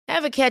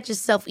Ever catch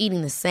yourself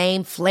eating the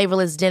same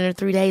flavorless dinner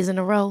 3 days in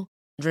a row?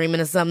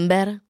 Dreaming of something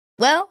better?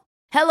 Well,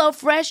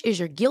 HelloFresh is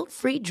your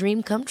guilt-free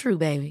dream come true,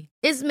 baby.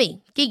 It's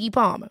me, Keke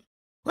Palmer.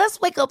 Let's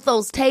wake up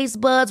those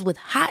taste buds with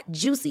hot,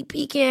 juicy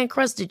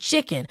pecan-crusted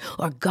chicken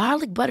or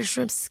garlic butter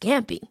shrimp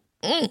scampi.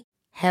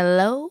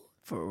 Hello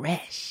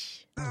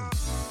Fresh.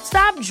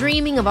 Stop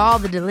dreaming of all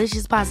the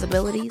delicious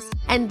possibilities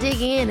and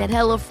dig in at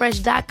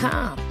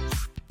HelloFresh.com.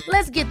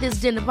 Let's get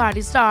this dinner party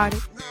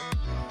started.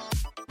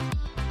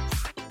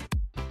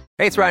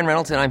 Hey, it's Ryan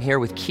Reynolds, and I'm here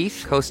with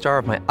Keith, co-star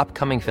of my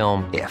upcoming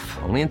film, If,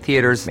 only in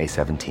theaters May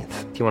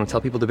 17th. Do you want to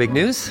tell people the big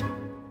news?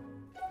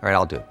 All right,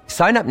 I'll do it.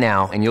 Sign up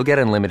now and you'll get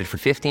unlimited for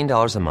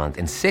 $15 a month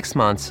and 6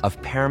 months of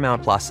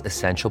Paramount Plus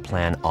Essential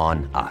Plan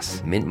on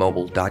us.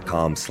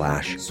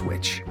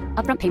 MintMobile.com/switch.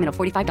 Upfront payment of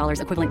 $45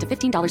 equivalent to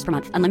 $15 per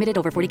month. Unlimited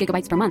over 40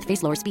 gigabytes per month.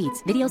 Face lower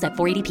speeds. Videos at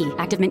 480p.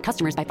 Active Mint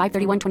customers by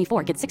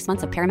 531.24 get 6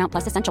 months of Paramount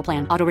Plus Essential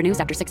Plan. Auto renews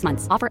after 6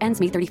 months. Offer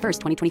ends May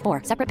 31st,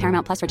 2024. Separate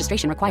Paramount Plus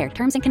registration required.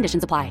 Terms and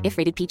conditions apply if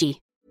rated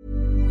PG.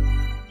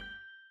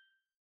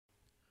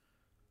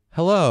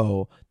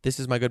 Hello, this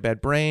is My Good Bad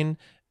Brain.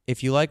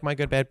 If you like My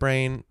Good Bad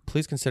Brain,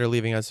 please consider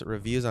leaving us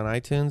reviews on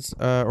iTunes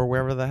or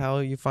wherever the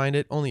hell you find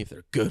it. Only if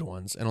they're good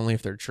ones and only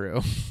if they're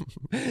true.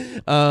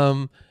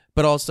 But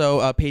also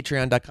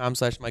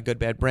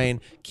patreon.com/mygoodbadbrain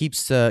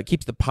keeps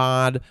the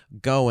pod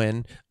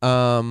going.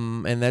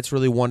 And that's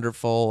really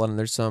wonderful. And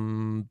there's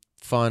some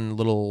fun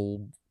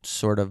little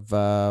sort of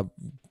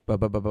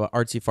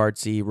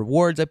artsy-fartsy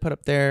rewards I put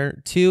up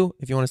there too.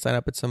 If you want to sign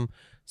up at some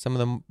of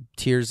the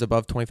tiers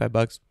above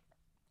 $25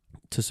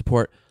 to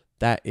support,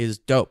 that is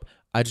dope.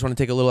 I just want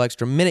to take a little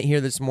extra minute here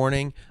this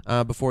morning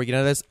before we get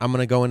into this. I'm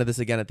going to go into this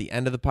again at the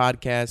end of the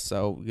podcast,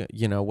 so,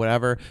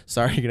 whatever.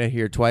 Sorry you're going to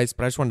hear it twice,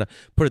 but I just wanted to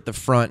put it at the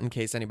front in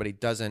case anybody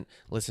doesn't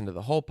listen to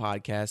the whole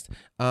podcast.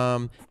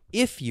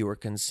 If you were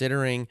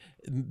considering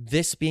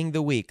this being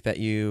the week that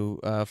you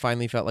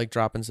finally felt like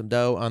dropping some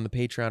dough on the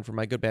Patreon for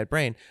My Good Bad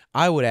Brain,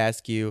 I would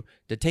ask you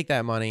to take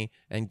that money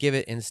and give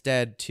it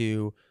instead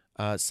to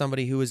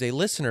somebody who is a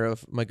listener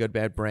of My Good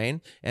Bad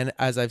Brain. And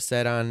as I've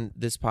said on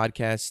this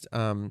podcast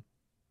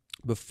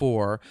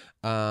before,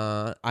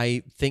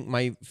 I think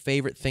my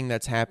favorite thing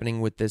that's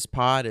happening with this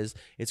pod is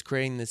it's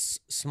creating this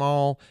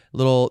small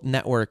little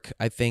network,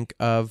 I think,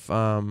 of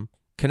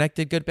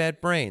connected good bad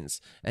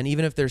brains. And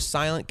even if there's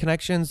silent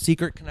connections,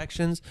 secret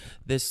connections,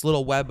 this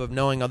little web of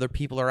knowing other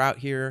people are out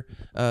here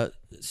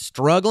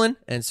struggling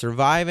and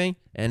surviving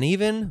and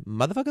even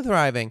motherfucking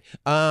thriving,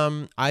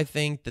 I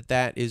think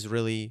that is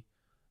really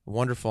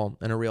wonderful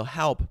and a real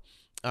help.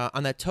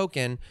 On that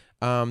token,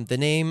 the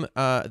name,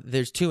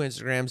 there's 2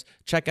 Instagrams.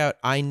 Check out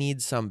I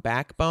Need Some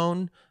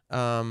Backbone,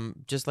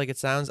 just like it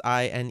sounds,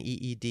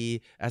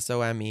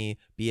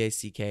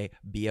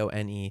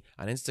 INEEDSOMEBACKBONE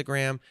on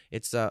Instagram.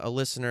 It's a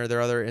listener. Their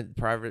other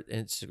private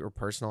or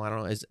personal, I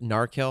don't know, is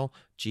Narkill,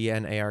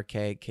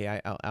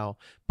 GNARKKILL.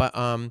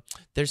 But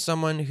there's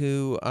someone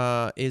who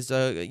is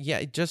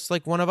just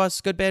like one of us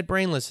good bad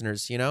brain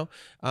listeners,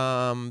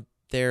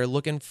 they're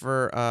looking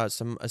for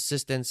some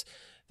assistance.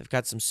 They've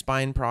got some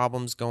spine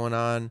problems going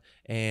on,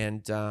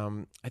 and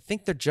I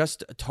think they're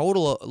just a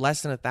total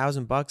less than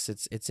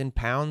 $1,000. It's in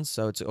pounds,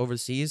 so it's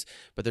overseas.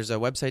 But there's a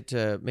website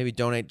to maybe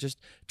donate. Just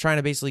trying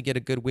to basically get a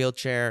good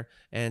wheelchair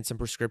and some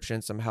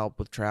prescriptions, some help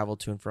with travel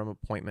to and from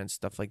appointments,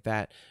 stuff like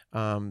that.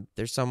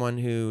 There's someone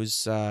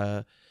who's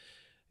got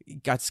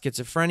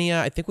schizophrenia.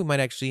 I think we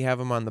might actually have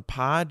him on the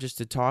pod just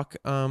to talk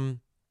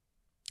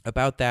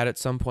about that at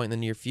some point in the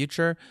near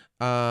future.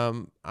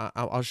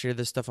 I'll share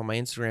this stuff on my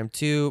Instagram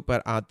too,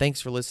 but thanks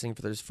for listening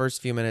for those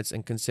first few minutes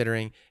and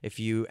considering if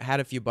you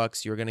had a few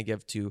bucks you were going to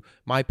give to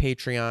my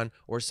Patreon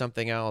or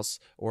something else,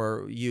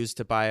 or use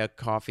to buy a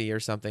coffee or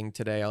something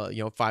today,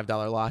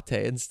 $5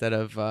 latte instead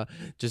of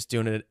just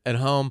doing it at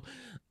home.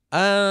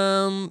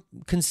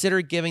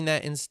 Consider giving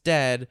that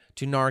instead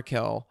to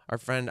Narkill, our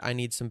friend I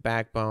Need Some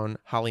Backbone,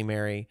 Holly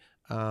Mary,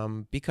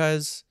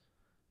 because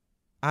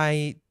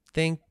I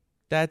think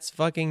that's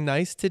fucking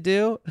nice to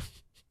do.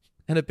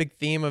 And a big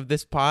theme of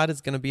this pod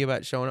is going to be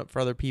about showing up for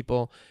other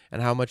people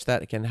and how much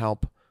that can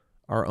help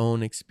our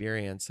own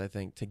experience, I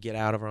think, to get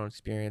out of our own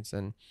experience.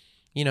 And,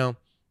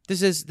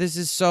 this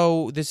is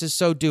so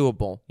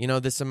doable,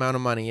 this amount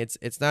of money.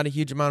 It's not a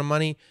huge amount of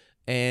money,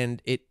 and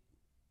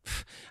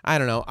I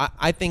don't know.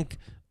 I think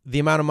the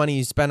amount of money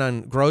you spend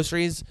on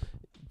groceries,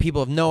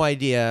 people have no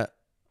idea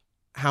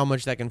how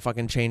much that can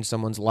fucking change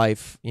someone's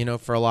life.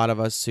 For a lot of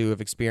us who have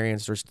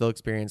experienced or still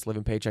experience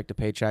living paycheck to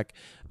paycheck,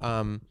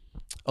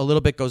 a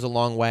little bit goes a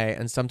long way.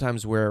 And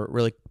sometimes we're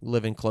really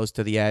living close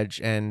to the edge,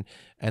 and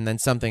then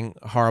something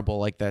horrible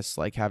like this,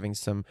 like having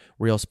some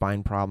real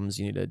spine problems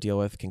you need to deal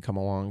with, can come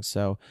along.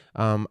 So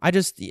I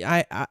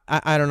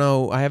don't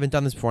know. I haven't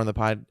done this before on the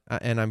pod,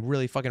 and I'm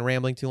really fucking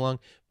rambling too long.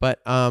 But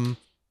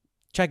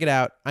check it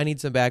out. I Need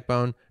Some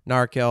Backbone,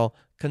 Narkill.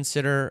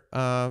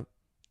 Consider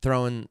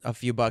throwing a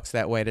few bucks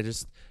that way to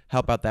just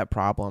help out that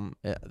problem.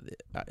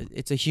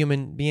 It's a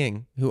human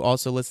being who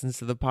also listens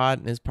to the pod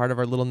and is part of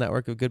our little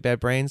network of good bad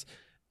brains.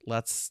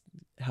 Let's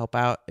help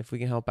out if we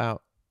can help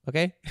out.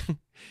 Okay? All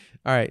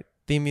right.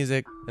 theme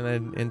music, and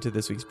then into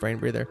this week's Brain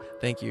Breather.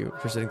 Thank you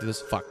for sitting through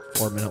this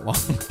 4-minute long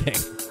thing.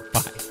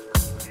 Bye.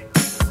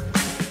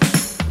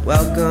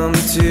 Welcome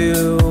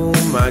to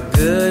my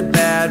good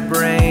bad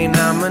brain.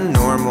 I'm a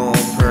normal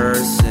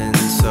person,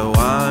 so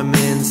I'm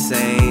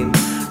insane.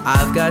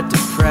 I've got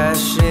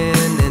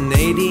depression and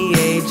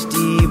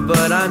ADHD,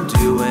 but I'm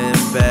doing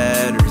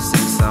better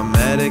since I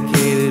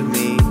medicated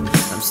me.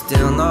 I'm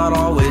still not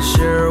always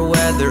sure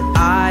whether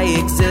I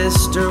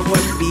exist or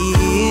what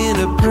being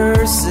a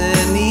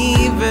person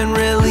even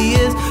really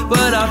is,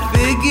 but I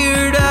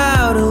figured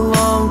out a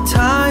long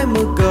time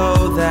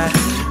ago that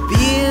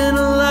being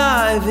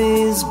alive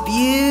is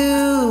beautiful.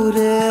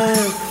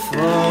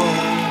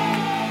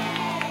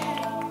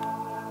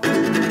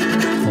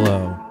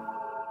 Hello.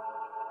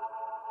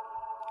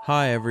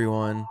 Hi,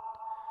 everyone.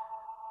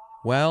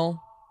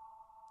 Well,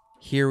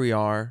 here we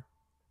are.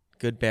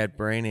 Good Bad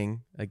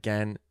Braining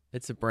again.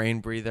 It's a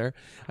brain breather.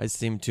 I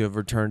seem to have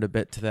returned a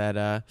bit to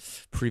that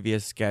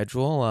previous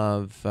schedule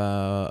of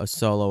a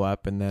solo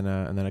up and then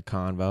a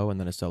convo and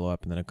then a solo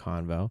up and then a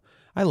convo.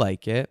 I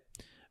like it.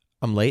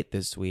 I'm late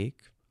this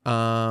week.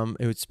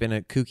 It's been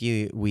a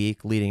kooky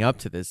week leading up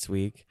to this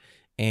week,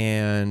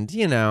 and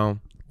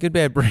Good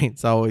Bad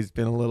Brain's always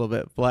been a little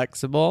bit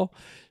flexible,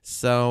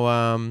 so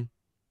I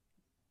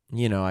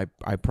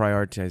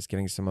prioritize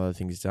getting some other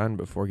things done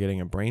before getting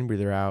a brain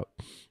breather out.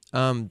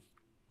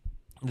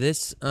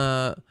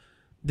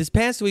 This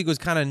past week was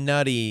kind of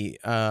nutty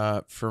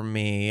for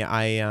me.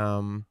 It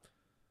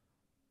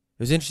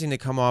was interesting to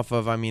come off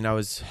of. I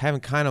was having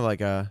kind of like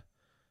a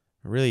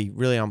really,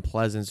 really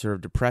unpleasant sort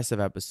of depressive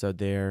episode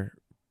there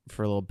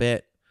for a little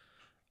bit,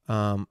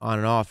 on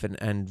and off,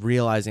 and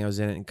realizing I was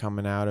in it and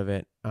coming out of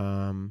it.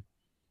 I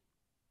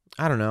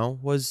don't know,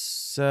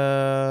 was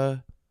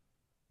kind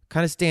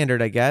of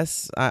standard, I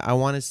guess. I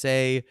want to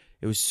say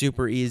it was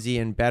super easy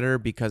and better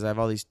because I have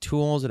all these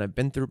tools and I've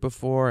been through it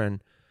before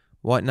and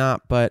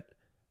whatnot, but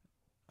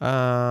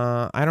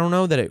I don't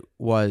know that it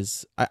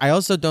was. I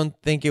also don't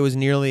think it was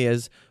nearly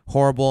as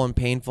horrible and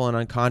painful and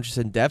unconscious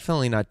and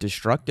definitely not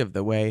destructive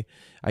the way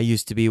I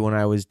used to be when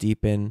I was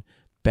deep in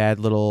bad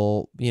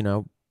little,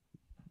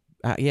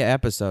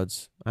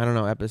 episodes. I don't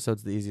know,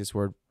 episode's the easiest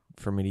word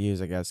for me to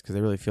use, I guess, because I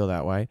really feel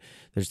that way.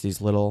 There's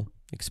these little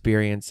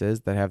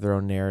experiences that have their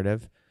own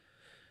narrative,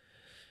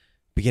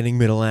 beginning,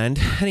 middle, end.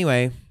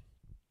 Anyway,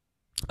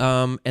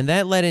 and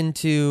that led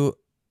into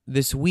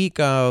this week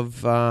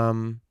of,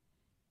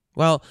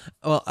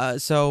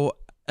 so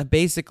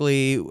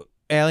basically,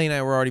 Allie and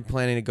I were already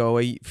planning to go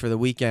away for the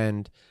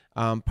weekend,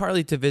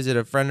 partly to visit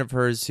a friend of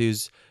hers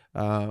who's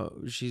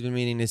she's been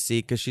meaning to see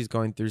because she's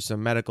going through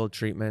some medical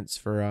treatments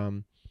for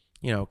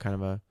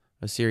kind of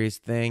a serious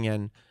thing,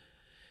 and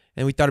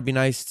we thought it'd be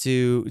nice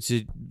to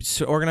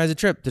organize a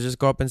trip to just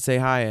go up and say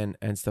hi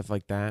and stuff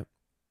like that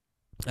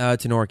to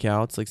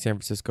NorCal. It's like San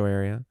Francisco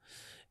area,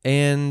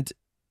 and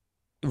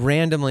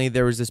randomly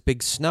there was this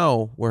big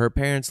snow where her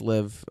parents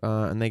live,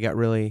 and they got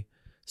really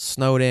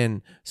snowed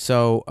in.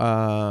 So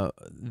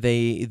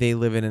they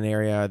live in an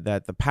area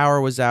that the power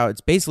was out.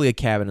 It's basically a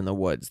cabin in the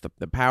woods.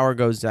 The power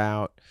goes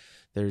out.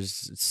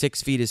 There's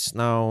 6 feet of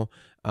snow.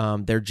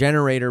 Their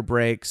generator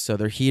breaks, so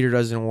their heater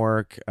doesn't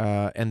work.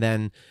 And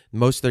then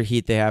most of their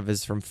heat they have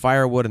is from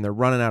firewood, and they're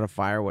running out of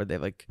firewood. They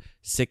have like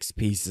 6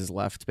 pieces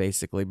left,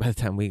 basically, by the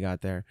time we got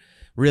there.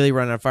 Really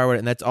running out of firewood,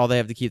 and that's all they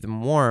have to keep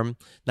them warm.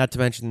 Not to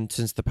mention,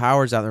 since the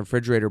power's out, the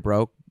refrigerator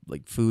broke,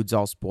 like food's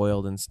all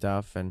spoiled and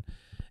stuff. And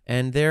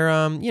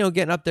they're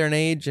getting up there in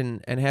age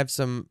and have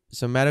some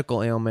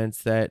medical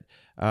ailments that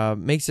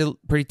makes it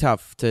pretty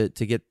tough to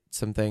get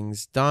some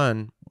things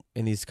done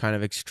in these kind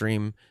of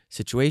extreme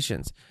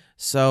situations.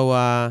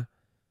 So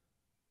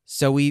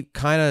we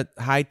kind of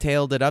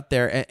hightailed it up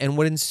there, and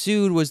what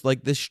ensued was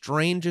like the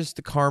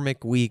strangest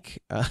karmic week.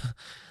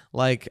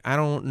 Like, I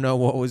don't know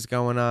what was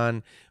going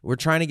on. We're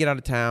trying to get out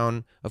of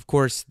town. Of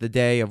course, the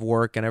day of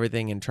work and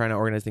everything and trying to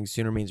organize things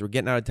sooner means we're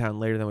getting out of town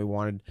later than we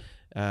wanted,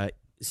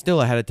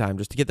 still ahead of time,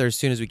 just to get there as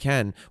soon as we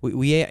can.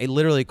 We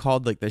literally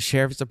called like the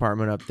sheriff's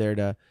department up there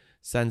to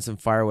send some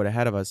firewood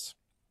ahead of us.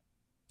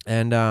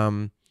 And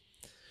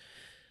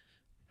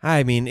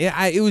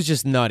it was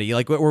just nutty.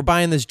 Like, we're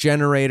buying this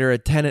generator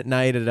at 10 at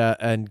night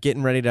and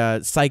getting ready to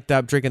psyched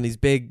up, drinking these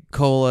big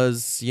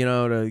colas,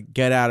 to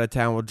get out of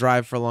town. We'll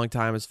drive for a long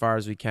time as far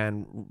as we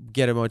can,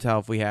 get a motel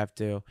if we have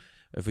to,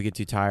 if we get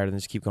too tired, and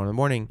just keep going in the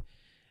morning.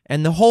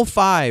 And the whole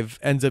 5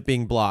 ends up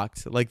being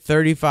blocked, like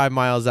 35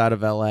 miles out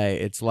of LA.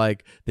 It's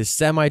like this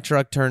semi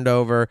truck turned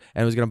over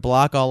and was going to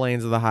block all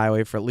lanes of the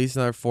highway for at least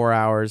another 4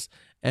 hours.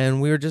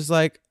 And we were just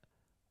like,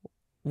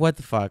 what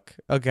the fuck?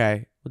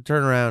 Okay, we'll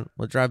turn around.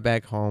 We'll drive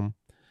back home.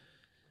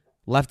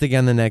 Left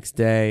again the next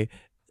day.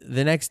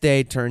 The next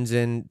day turns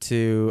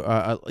into,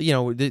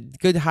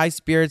 good high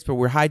spirits, but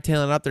we're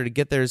hightailing up there to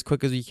get there as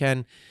quick as we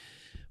can.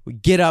 We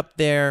get up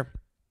there.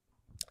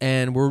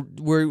 And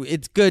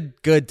it's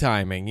good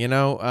timing,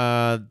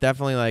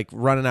 definitely like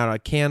running out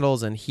of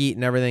candles and heat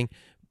and everything.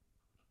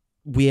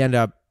 We end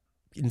up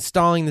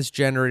installing this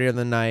generator in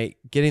the night,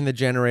 getting the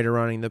generator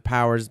running, the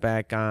power's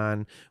back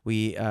on.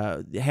 We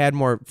had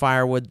more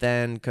firewood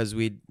then because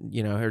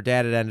her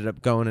dad had ended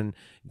up going and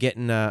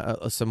getting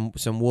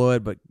some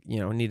wood, but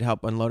needed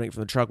help unloading it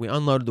from the truck. We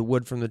unloaded the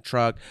wood from the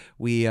truck.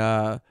 We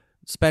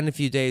spent a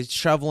few days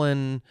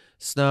shoveling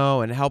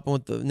snow and helping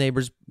with the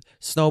neighbor's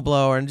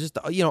snowblower and just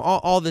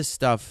all this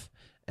stuff.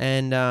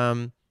 And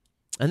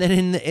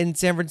then in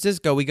San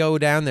Francisco, we go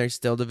down there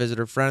still to visit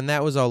her friend, and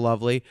that was all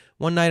lovely.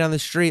 One night on the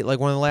street, like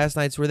one of the last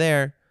nights we're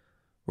there,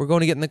 we're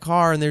going to get in the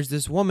car, and there's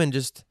this woman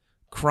just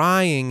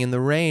crying in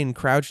the rain,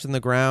 crouched on the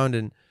ground,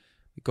 and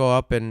we go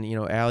up, and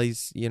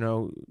Allie's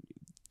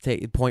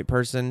point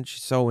person.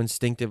 She's so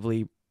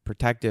instinctively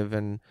protective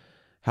and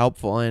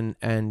helpful,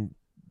 and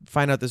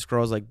find out this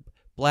girl's like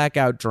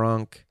blackout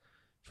drunk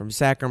from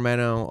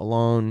Sacramento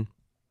alone.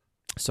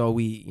 So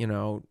we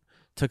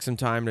took some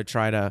time to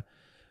try to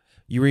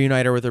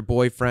reunite her with her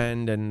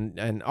boyfriend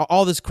and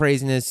all this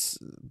craziness.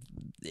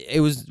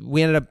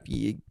 We ended up,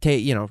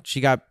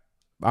 she got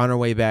on her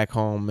way back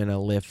home in a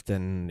Lyft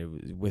and it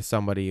was with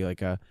somebody,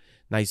 like a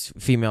nice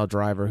female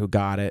driver who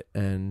got it,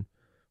 and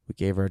we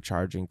gave her a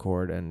charging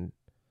cord and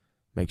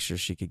make sure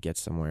she could get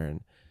somewhere.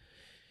 And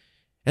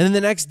then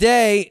the next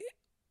day,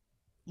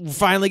 we're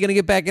finally going to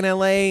get back in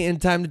LA in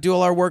time to do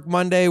all our work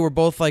Monday. We're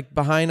both like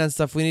behind on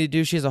stuff we need to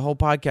do. She has a whole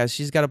podcast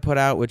she's got to put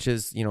out, which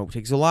is,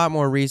 takes a lot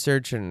more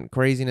research and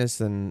craziness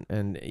and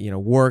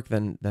work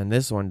than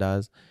this one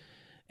does.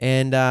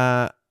 And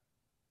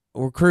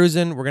we're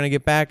cruising. We're going to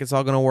get back. It's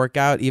all going to work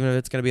out, even if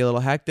it's going to be a little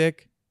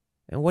hectic.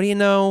 And what do you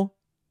know?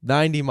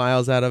 90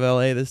 miles out of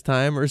LA this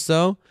time or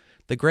so,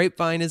 the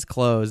Grapevine is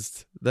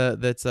closed.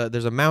 There's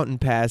a mountain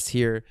pass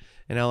here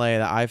in LA.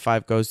 The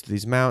I-5 goes through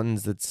these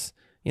mountains. That's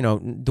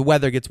the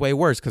weather gets way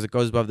worse because it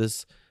goes above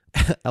this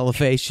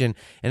elevation,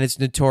 and it's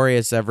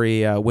notorious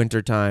every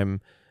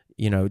wintertime.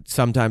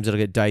 Sometimes it'll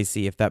get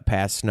dicey if that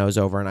pass snows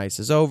over and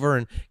ices over,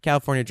 and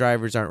California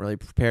drivers aren't really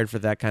prepared for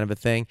that kind of a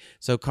thing.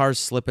 So cars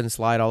slip and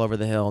slide all over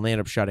the hill, and they end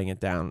up shutting it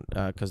down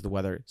because the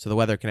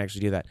weather can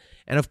actually do that.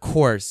 And of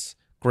course,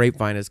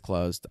 Grapevine is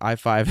closed.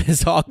 I-5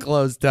 is all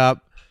closed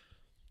up.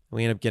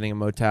 We end up getting a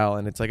motel,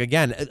 and it's like,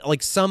 again,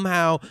 like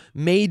somehow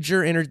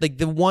major like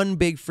the one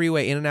big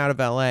freeway in and out of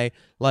LA,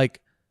 like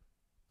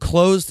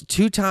closed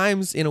 2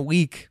 times in a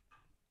week.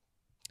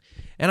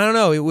 And I don't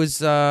know, it was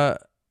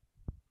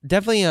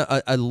definitely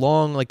a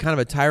long, like kind of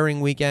a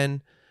tiring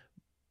weekend,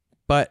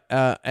 but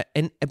I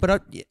don't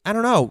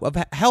know, of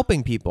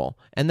helping people,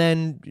 and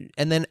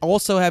then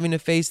also having to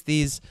face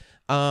these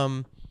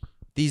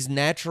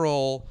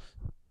natural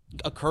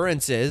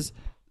occurrences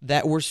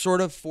that were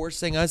sort of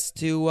forcing us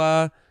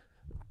to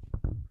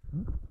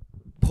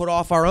put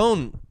off our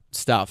own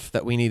stuff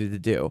that we needed to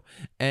do.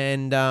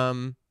 And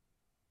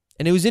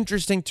it was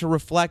interesting to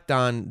reflect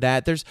on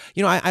that. There's,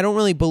 I don't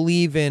really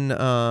believe in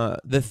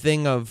the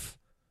thing of,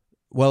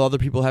 well, other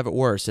people have it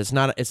worse. It's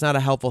not a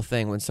helpful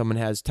thing when someone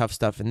has tough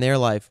stuff in their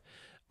life.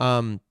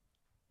 But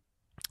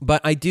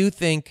I do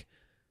think,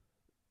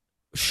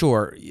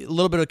 sure, a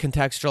little bit of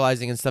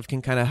contextualizing and stuff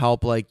can kind of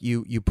help, like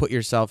you put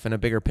yourself in a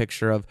bigger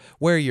picture of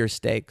where your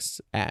stakes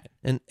at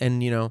and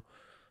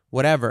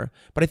whatever.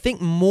 But I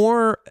think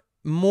more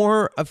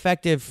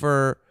effective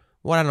for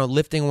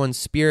lifting one's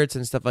spirits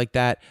and stuff like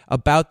that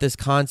about this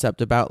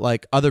concept about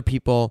like other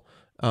people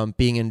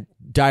being in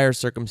dire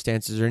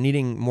circumstances or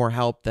needing more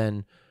help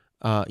than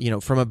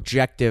from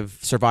objective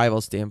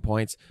survival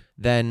standpoints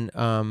than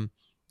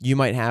you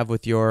might have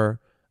with your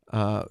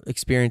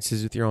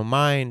experiences with your own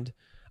mind.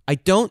 I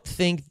don't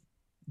think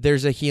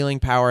there's a healing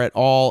power at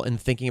all in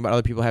thinking about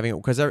other people having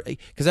it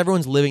because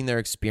everyone's living their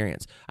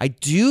experience. I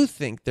do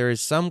think there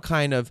is some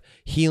kind of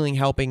healing,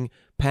 helping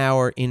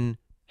power in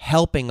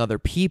helping other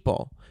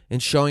people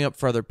and showing up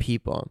for other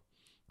people.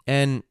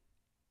 And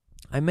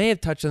I may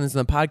have touched on this in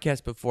the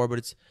podcast before, but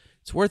it's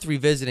worth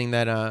revisiting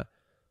that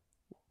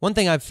one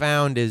thing I've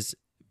found is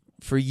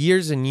for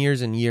years and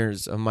years and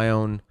years of my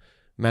own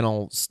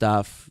mental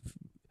stuff,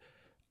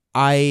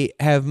 I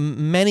have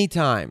many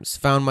times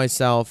found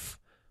myself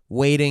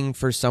waiting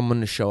for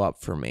someone to show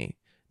up for me,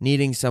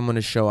 needing someone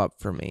to show up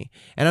for me.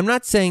 And I'm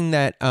not saying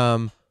that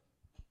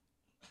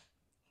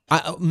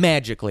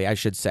magically, I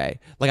should say.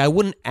 Like, I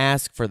wouldn't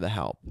ask for the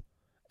help.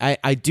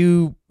 I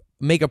do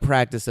make a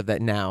practice of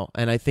that now,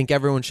 and I think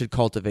everyone should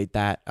cultivate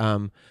that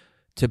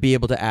to be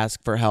able to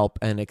ask for help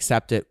and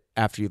accept it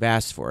after you've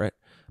asked for it.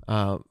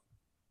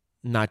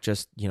 Not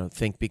just,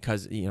 think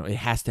because, it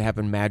has to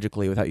happen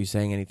magically without you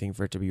saying anything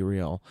for it to be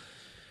real.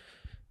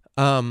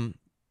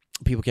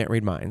 People can't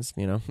read minds,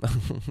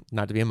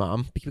 not to be a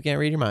mom. People can't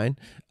read your mind.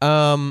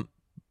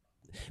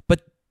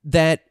 But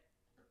that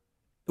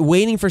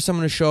waiting for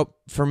someone to show up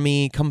for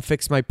me, come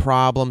fix my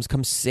problems,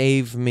 come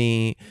save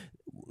me,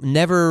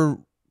 never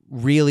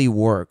really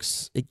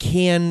works. It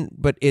can,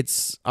 but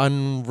it's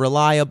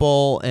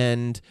unreliable,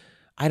 and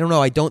I don't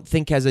know, I don't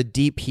think has a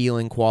deep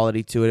healing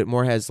quality to it. It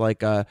more has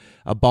like a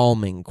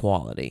balming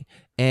quality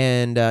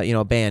and,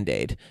 a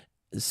Band-Aid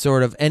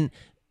sort of. And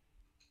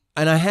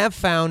I have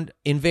found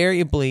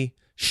invariably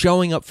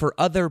showing up for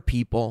other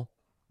people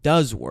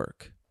does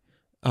work.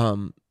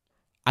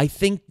 I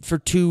think for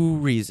two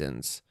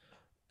reasons.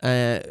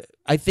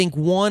 I think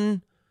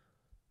one,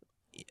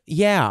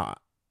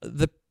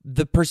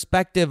 the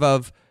perspective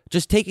of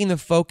just taking the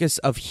focus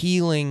of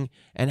healing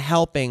and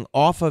helping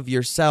off of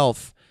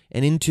yourself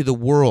and into the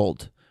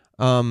world,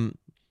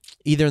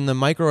 either in the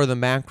micro or the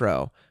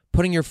macro,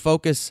 putting your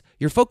focus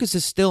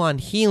is still on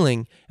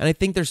healing. And I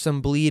think there's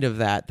some bleed of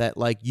that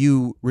like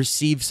you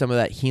receive some of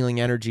that healing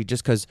energy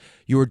just because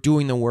you were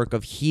doing the work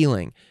of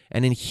healing.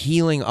 And in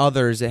healing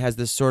others, it has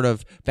this sort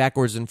of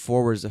backwards and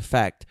forwards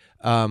effect,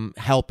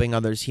 helping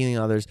others, healing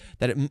others,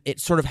 that it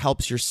sort of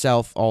helps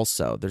yourself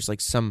also. There's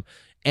like some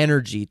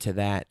energy to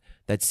that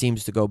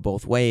seems to go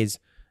both ways.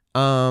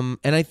 And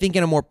I think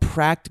in a more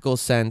practical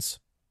sense,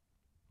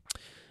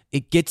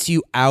 it gets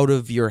you out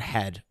of your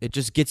head. It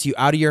just gets you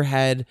out of your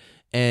head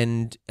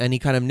and any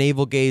kind of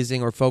navel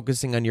gazing or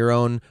focusing on your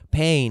own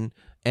pain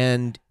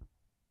and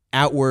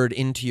outward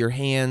into your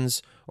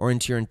hands or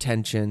into your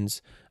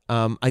intentions.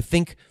 I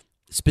think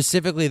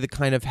specifically the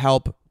kind of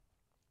help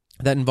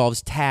that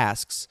involves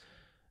tasks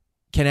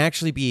can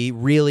actually be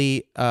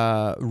really,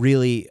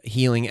 really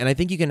healing. And I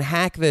think you can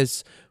hack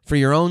this for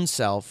your own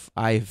self,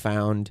 I've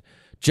found,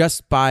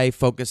 just by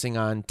focusing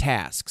on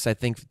tasks. I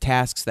think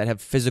tasks that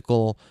have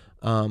physical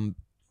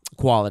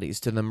qualities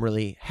to them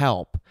really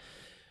help.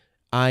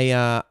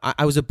 I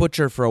was a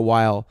butcher for a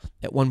while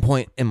at one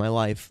point in my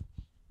life,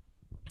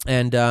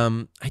 and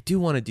I do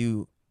want to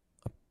do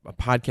a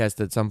podcast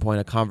at some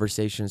point, a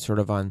conversation sort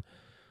of on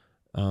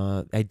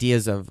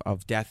ideas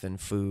of death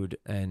and food,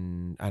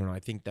 and I don't know,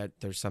 I think that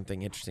there's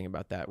something interesting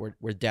about that,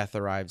 where death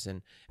arrives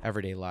in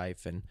everyday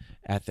life and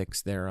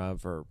ethics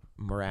thereof, or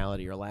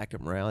morality or lack of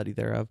morality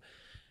thereof.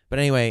 But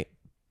anyway,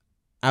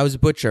 I was a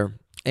butcher,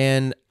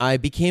 and I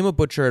became a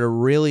butcher at a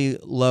really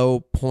low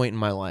point in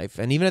my life.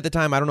 And even at the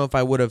time, I don't know if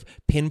I would have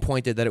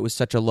pinpointed that it was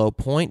such a low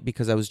point,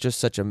 because I was just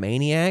such a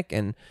maniac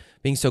and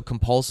being so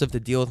compulsive to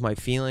deal with my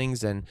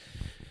feelings and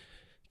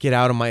get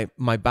out of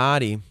my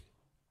body.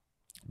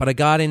 But I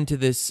got into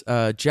this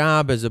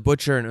job as a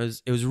butcher, and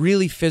it was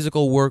really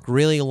physical work,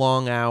 really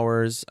long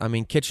hours. I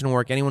mean, kitchen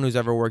work. Anyone who's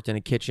ever worked in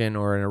a kitchen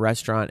or in a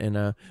restaurant in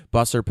a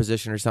busser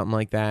position or something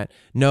like that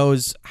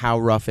knows how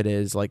rough it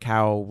is, like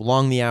how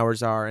long the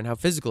hours are and how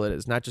physical it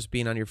is. Not just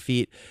being on your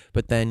feet,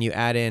 but then you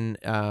add in,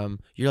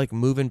 you're like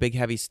moving big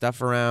heavy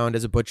stuff around.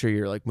 As a butcher,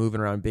 you're like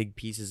moving around big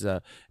pieces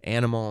of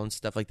animal and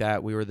stuff like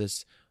that. We were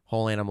this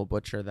whole animal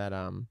butcher that,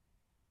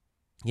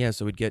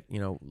 so we'd get,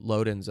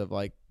 load-ins of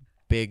like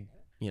big,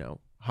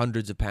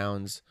 hundreds of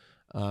pounds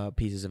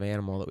pieces of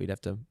animal that we'd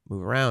have to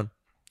move around.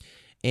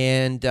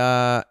 And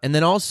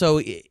then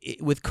also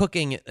with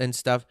cooking and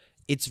stuff,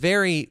 it's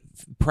very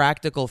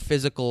practical,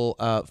 physical,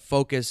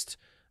 focused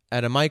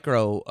at a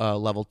micro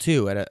level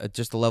too, at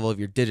just the level of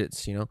your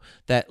digits,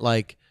 that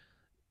like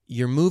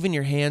you're moving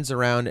your hands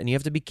around and you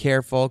have to be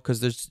careful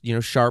because there's,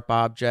 sharp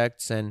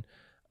objects, and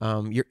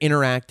you're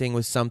interacting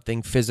with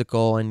something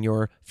physical and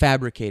you're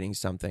fabricating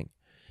something.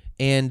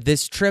 And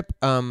this trip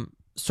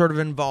sort of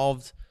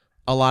involved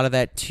a lot of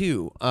that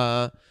too.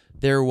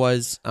 There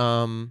was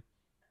with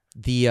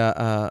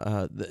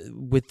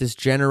this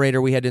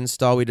generator we had to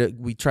install.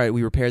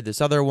 We repaired this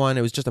other one.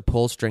 It was just a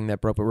pull string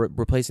that broke, but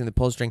replacing the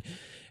pull string,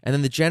 and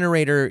then the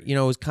generator,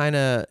 was kind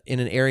of in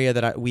an area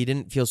that we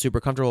didn't feel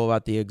super comfortable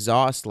about the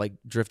exhaust like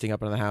drifting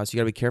up into the house. You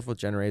got to be careful with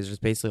generators. It's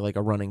basically like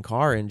a running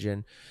car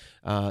engine.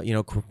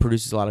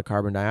 Produces a lot of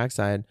carbon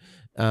dioxide,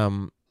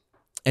 and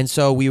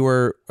so we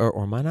were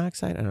or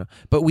monoxide. I don't know,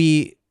 but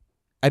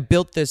I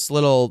built this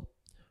little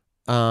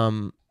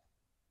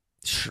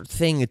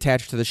thing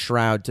attached to the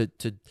shroud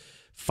to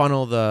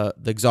funnel the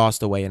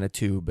exhaust away in a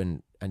tube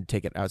and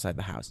take it outside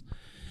the house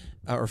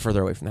or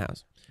further away from the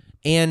house.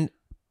 And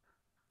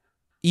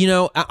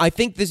I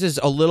think this is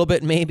a little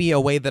bit maybe a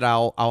way that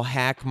I'll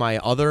hack my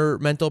other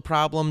mental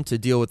problem to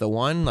deal with the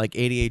one, like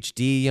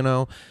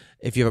ADHD.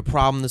 If you have a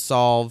problem to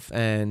solve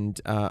and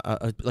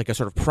like a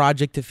sort of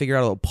project to figure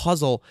out, a little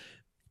puzzle,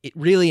 it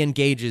really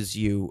engages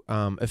you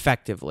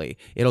effectively.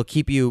 It'll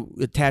keep you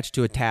attached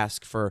to a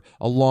task for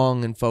a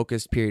long and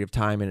focused period of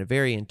time in a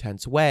very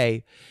intense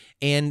way.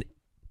 And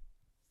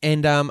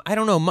I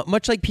don't know,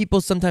 much like people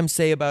sometimes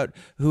say about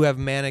who have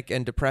manic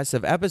and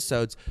depressive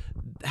episodes,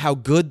 how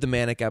good the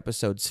manic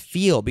episodes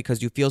feel,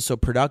 because you feel so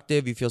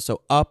productive, you feel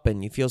so up,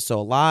 and you feel so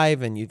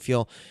alive, and you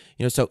feel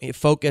so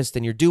focused,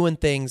 and you're doing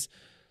things.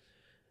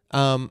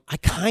 I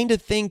kind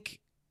of think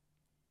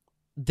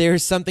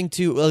there's something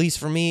to, at least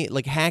for me,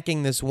 like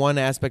hacking this one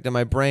aspect of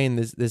my brain,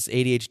 this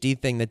ADHD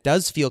thing, that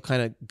does feel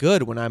kind of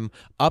good when I'm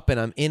up and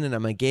I'm in and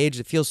I'm engaged.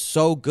 It feels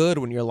so good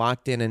when you're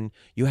locked in and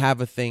you have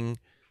a thing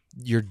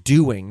you're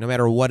doing, no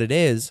matter what it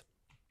is.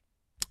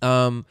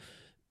 The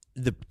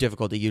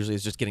difficulty usually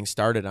is just getting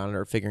started on it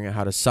or figuring out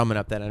how to summon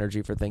up that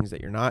energy for things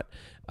that you're not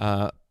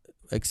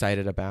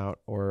excited about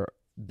or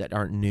that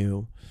aren't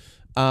new.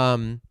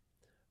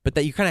 But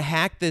that you kind of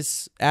hack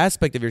this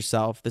aspect of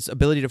yourself, this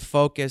ability to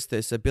focus,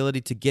 this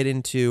ability to get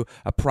into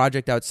a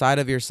project outside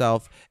of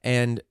yourself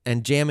and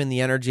jam in the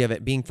energy of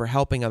it being for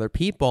helping other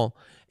people.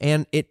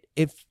 And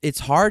it's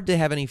hard to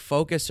have any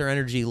focus or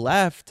energy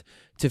left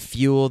to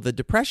fuel the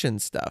depression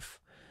stuff.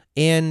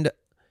 And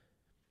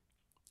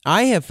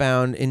I have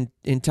found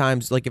in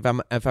times like if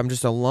I'm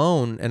just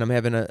alone and I'm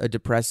having a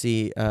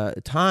depressy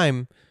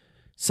time,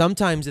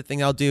 sometimes the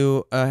thing I'll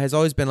do has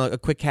always been a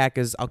quick hack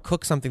is I'll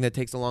cook something that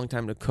takes a long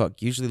time to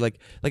cook. Usually like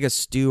a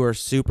stew or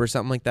soup or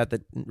something like that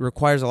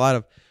requires a lot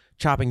of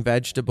chopping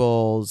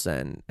vegetables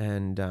and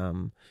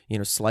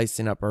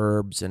slicing up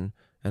herbs and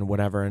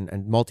whatever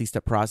and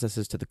multi-step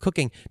processes to the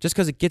cooking, just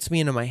because it gets me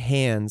into my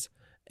hands.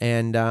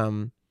 And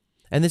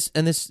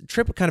this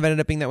trip kind of ended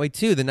up being that way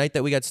too. The night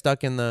that we got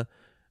stuck in the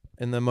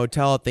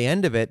motel at the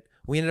end of it,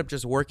 we ended up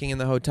just working in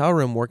the hotel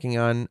room, working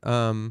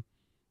on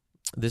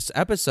this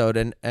episode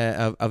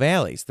of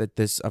Allie's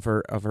of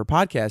her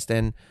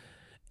podcast,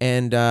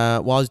 and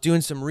while I was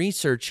doing some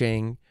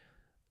researching,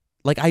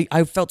 like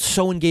I felt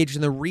so engaged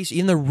in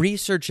the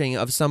researching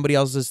of somebody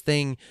else's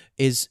thing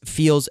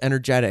feels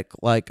energetic,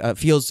 like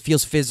feels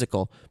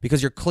physical,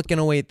 because you're clicking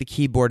away at the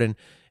keyboard,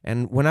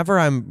 and whenever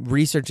I'm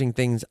researching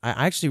things,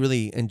 I actually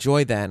really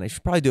enjoy that, and I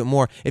should probably do it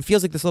more. It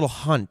feels like this little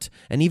hunt,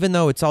 and even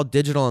though it's all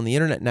digital on the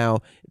internet now,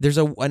 there's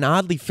an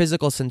oddly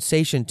physical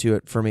sensation to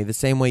it for me, the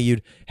same way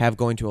you'd have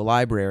going to a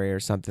library or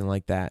something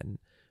like that, and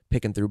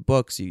picking through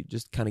books. You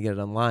just kind of get it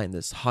online,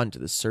 this hunt,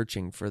 this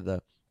searching for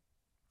the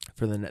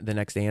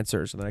next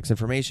answers or the next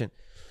information.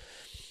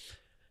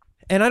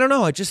 And I don't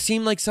know, it just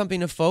seemed like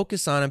something to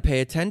focus on and pay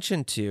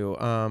attention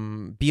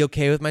to. Be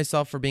okay with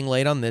myself for being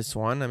late on this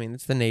one. I mean,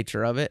 it's the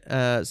nature of it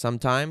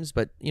sometimes,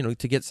 but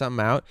to get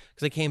something out,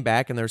 because I came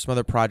back and there were some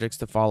other projects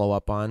to follow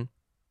up on.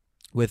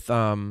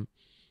 I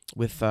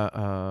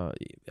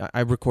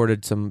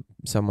recorded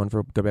someone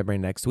for Good Bad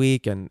Brain next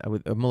week, and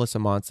with Melissa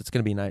Montz. It's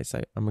going to be nice.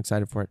 I'm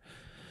excited for it.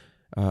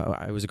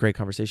 It was a great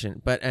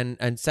conversation, but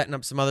and setting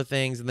up some other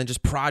things, and then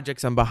just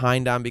projects I'm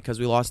behind on because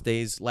we lost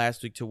days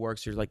last week to work.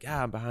 So you're like,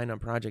 I'm behind on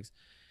projects.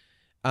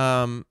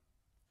 But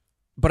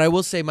I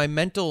will say my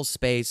mental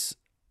space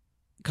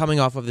coming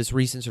off of this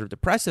recent sort of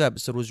depressive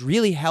episode was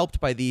really helped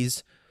by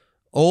these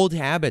old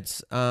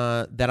habits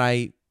that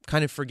I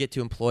kind of forget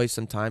to employ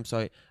sometimes.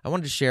 So I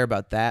wanted to share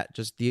about that,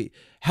 just the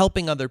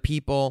helping other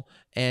people,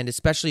 and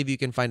especially if you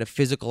can find a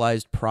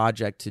physicalized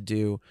project to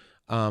do.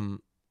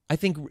 I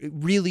think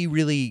really,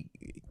 really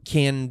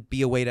can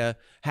be a way to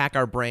hack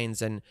our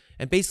brains and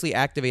basically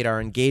activate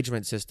our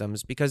engagement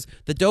systems, because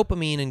the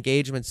dopamine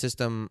engagement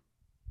system,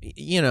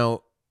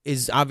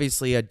 is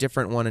obviously a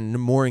different one and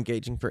more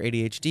engaging for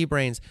ADHD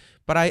brains.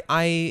 But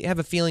I have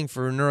a feeling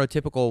for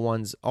neurotypical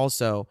ones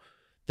also,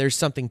 there's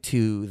something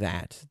to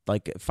that,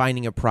 like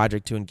finding a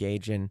project to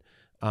engage in,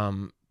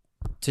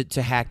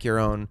 to hack your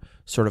own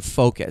sort of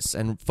focus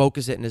and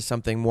focus it into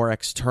something more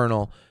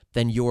external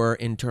than your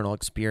internal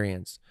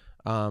experience.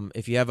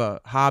 If you have a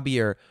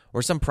hobby or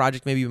some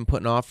project maybe you've been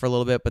putting off for a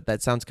little bit, but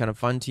that sounds kind of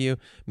fun to you,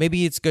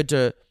 maybe it's good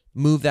to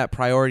move that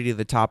priority to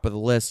the top of the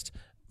list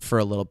for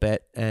a little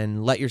bit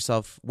and let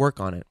yourself work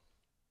on it.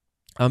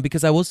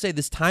 Because I will say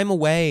this time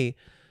away,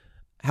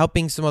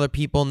 helping some other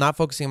people, not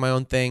focusing on my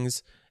own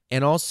things,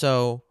 and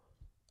also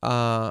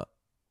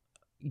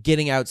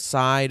getting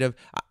outside of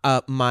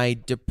my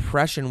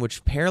depression,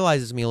 which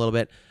paralyzes me a little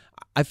bit,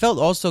 I felt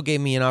also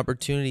gave me an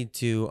opportunity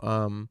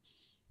to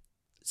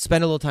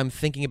spend a little time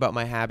thinking about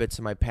my habits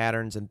and my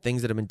patterns and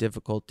things that have been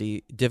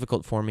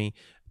difficult for me,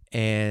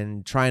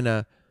 and trying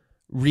to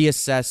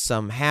reassess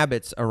some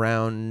habits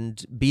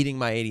around beating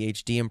my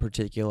ADHD in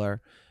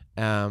particular,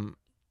 in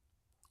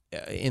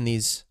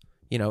these,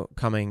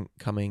 coming,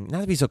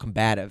 not to be so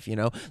combative,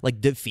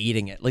 like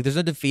defeating it. Like there's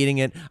no defeating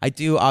it. I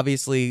do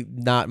obviously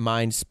not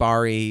mind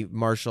sparry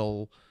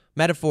martial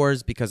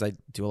metaphors because I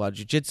do a lot of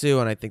jiu-jitsu,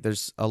 and I think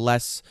there's a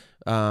less,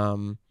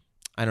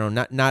 I don't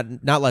know,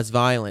 not less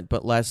violent,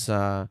 but less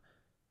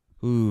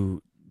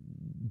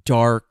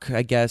dark,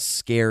 I guess,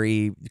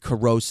 scary,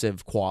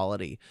 corrosive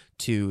quality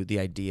to the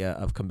idea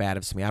of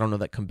combatives to me. I don't know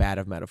that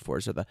combative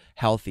metaphors are the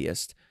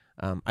healthiest.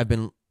 I've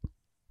been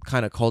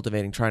kind of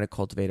trying to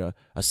cultivate a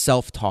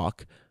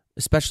self-talk,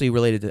 especially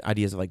related to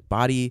ideas of like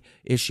body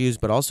issues,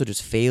 but also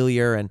just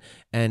failure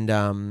and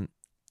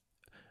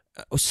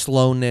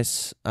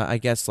slowness, I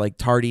guess, like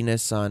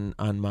tardiness on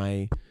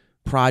my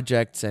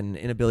projects and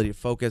inability to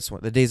focus.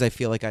 The days I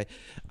feel like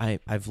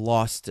I've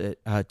lost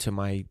it to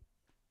my,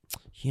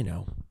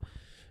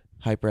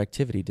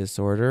 hyperactivity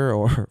disorder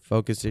or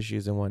focus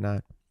issues and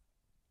whatnot,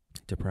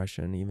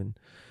 depression even,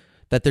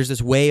 that there's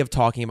this way of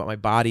talking about my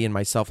body and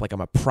myself like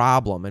I'm a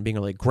problem and being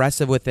really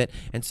aggressive with it.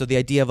 And so the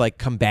idea of like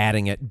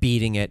combating it,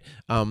 beating it,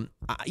 I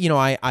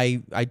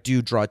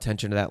do draw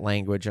attention to that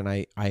language, and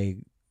I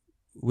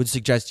would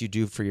suggest you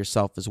do for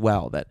yourself as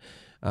well, that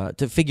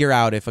to figure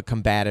out if a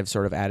combative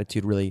sort of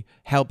attitude really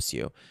helps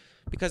you.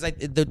 Because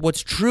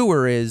what's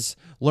truer is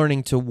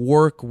learning to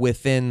work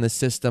within the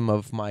system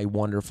of my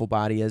wonderful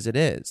body as it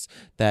is,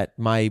 that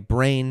my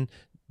brain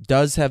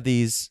does have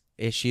these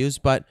issues,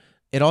 but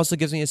it also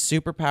gives me a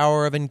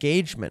superpower of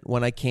engagement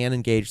when I can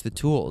engage the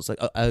tools. Like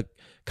a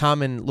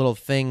common little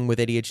thing with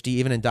ADHD,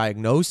 even in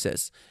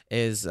diagnosis,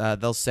 is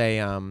they'll say,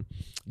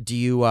 do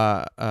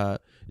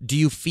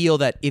you feel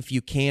that if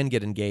you can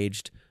get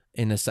engaged,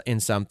 in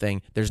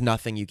something, there's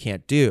nothing you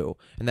can't do,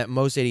 and that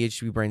most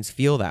ADHD brains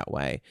feel that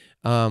way,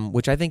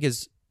 which I think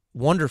is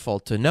wonderful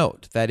to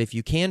note, that if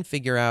you can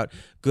figure out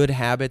good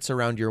habits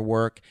around your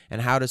work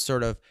and how to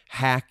sort of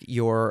hack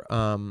your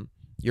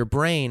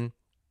brain,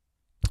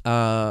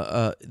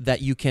 that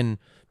you can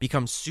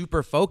become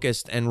super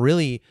focused and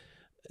really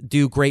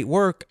do great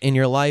work in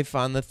your life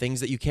on the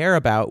things that you care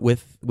about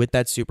with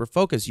that super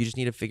focus. You just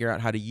need to figure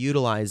out how to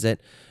utilize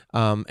it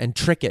and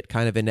trick it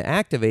kind of into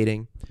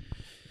activating.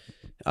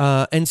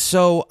 And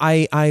so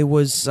I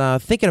was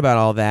thinking about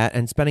all that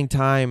and spending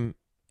time,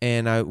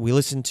 and we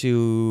listened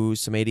to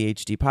some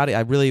ADHD podcast.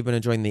 I've really been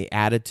enjoying the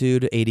ADD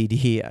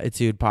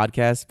Attitude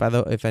podcast. By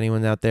the way, if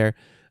anyone out there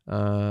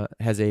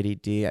has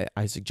ADD,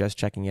 I suggest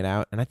checking it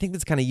out. And I think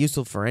that's kind of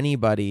useful for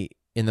anybody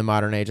in the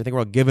modern age. I think we're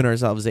all giving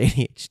ourselves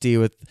ADHD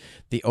with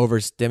the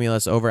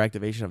overstimulus,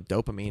 overactivation of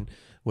dopamine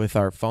with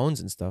our phones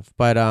and stuff.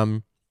 But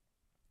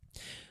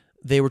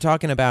they were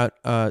talking about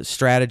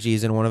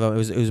strategies, and one of them, it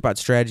was about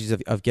strategies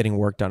of getting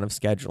work done, of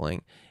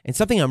scheduling. And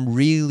something I'm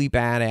really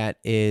bad at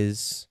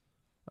is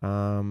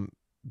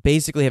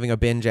basically having a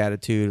binge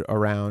attitude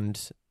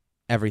around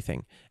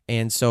everything.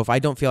 And so if I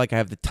don't feel like I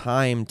have the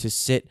time to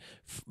sit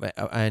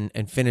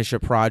and finish a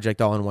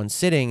project all in one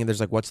sitting, there's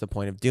like, what's the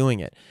point of doing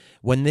it?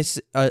 When this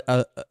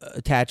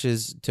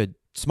attaches to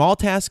small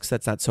tasks,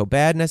 that's not so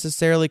bad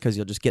necessarily, because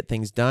you'll just get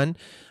things done.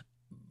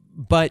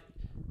 But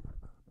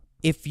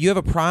if you have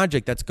a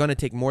project that's going to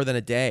take more than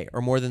a day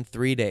or more than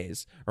 3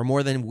 days or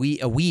more than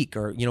a week,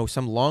 or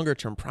some longer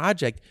term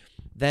project,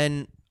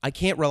 then I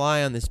can't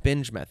rely on this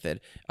binge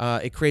method.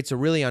 It creates a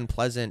really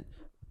unpleasant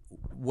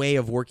way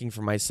of working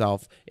for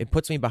myself. It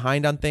puts me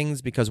behind on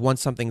things, because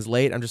once something's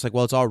late, I'm just like,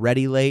 well, it's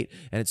already late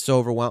and it's so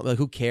overwhelming. Like,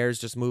 who cares?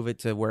 Just move it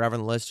to wherever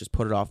on the list, just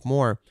put it off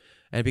more.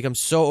 And it becomes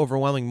so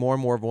overwhelming, more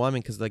and more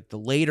overwhelming, because like the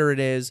later it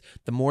is,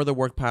 the more the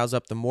work piles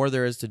up, the more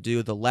there is to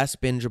do, the less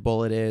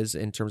bingeable it is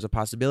in terms of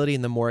possibility,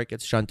 and the more it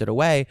gets shunted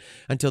away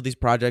until these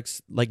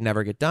projects like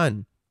never get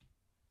done.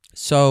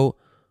 So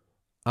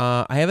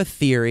I have a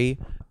theory,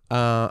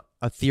 a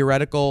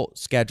theoretical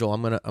schedule.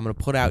 I'm gonna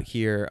put out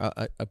here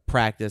a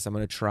practice I'm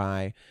gonna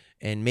try,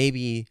 and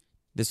maybe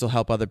this will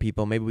help other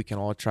people. Maybe we can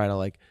all try to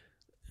like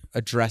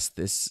address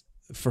this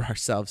for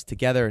ourselves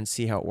together and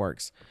see how it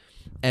works.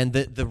 And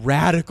the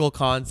radical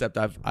concept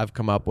I've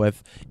come up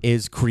with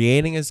is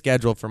creating a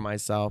schedule for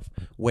myself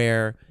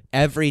where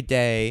every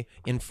day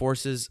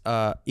enforces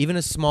even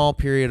a small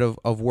period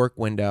of work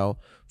window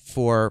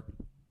for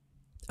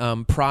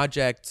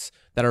projects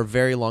that are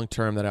very long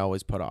term that I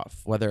always put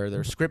off, whether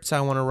they're scripts I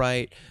want to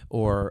write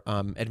or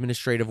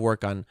administrative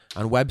work on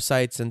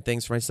websites and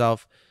things for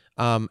myself.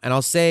 And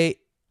I'll say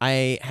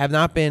I have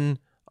not been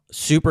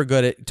super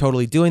good at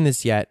totally doing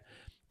this yet,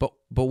 but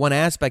one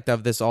aspect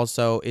of this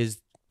also is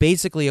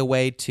basically a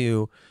way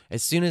to,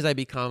 as soon as I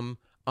become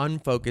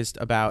unfocused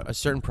about a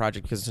certain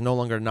project because it's no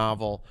longer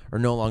novel or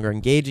no longer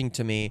engaging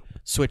to me,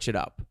 switch it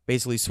up.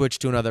 Basically switch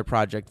to another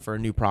project for a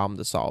new problem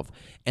to solve.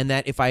 And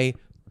that if I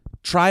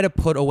try to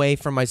put away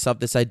from myself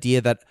this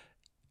idea that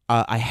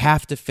I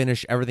have to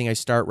finish everything I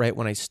start right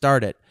when I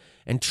start it,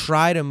 and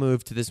try to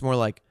move to this more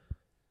like,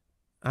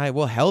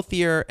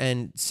 healthier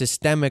and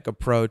systemic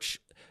approach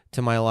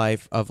to my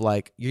life of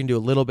like, you can do a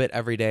little bit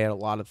every day at a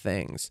lot of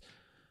things.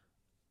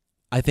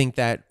 I think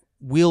that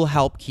will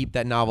help keep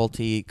that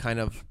novelty kind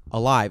of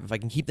alive. If I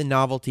can keep the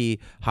novelty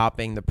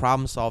hopping, the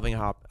problem solving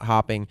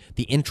hopping,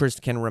 the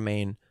interest can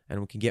remain, and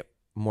we can get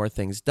more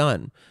things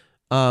done.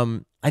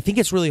 I think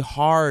it's really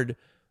hard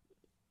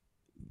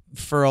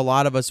for a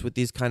lot of us with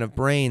these kind of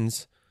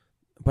brains,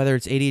 whether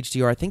it's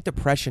ADHD or I think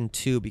depression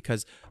too,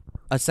 because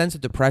a sense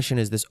of depression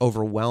is this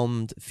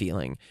overwhelmed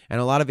feeling. And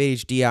a lot of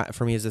ADHD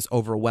for me is this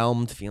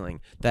overwhelmed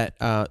feeling that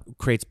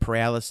creates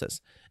paralysis.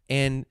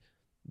 And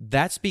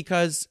that's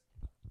because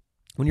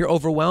when you're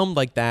overwhelmed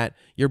like that,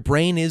 your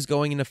brain is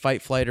going into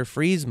fight, flight, or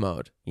freeze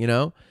mode,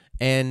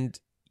 and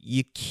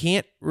you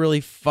can't really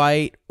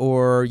fight,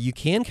 or you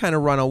can kind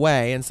of run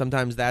away. And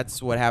sometimes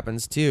that's what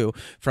happens too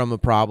from a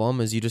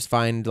problem, is you just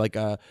find like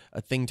a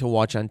thing to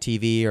watch on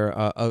TV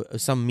or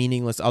some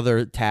meaningless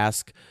other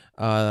task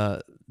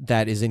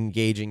that is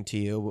engaging to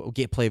you,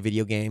 play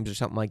video games or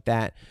something like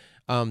that.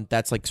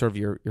 That's like sort of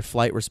your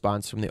flight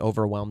response from the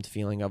overwhelmed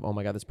feeling of, oh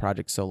my God, this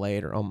project's so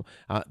late, or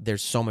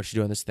there's so much to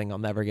do on this thing, I'll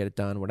never get it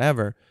done,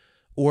 whatever.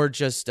 Or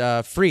just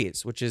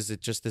freeze, which is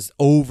just this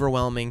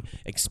overwhelming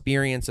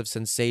experience of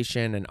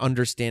sensation and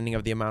understanding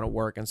of the amount of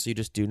work, and so you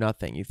just do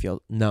nothing. You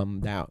feel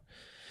numbed out.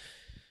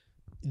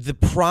 The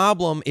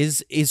problem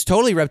is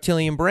totally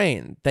reptilian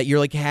brain, that you're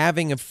like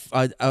having a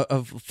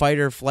fight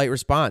or flight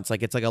response.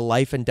 Like it's like a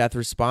life and death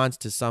response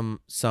to some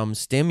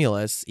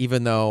stimulus,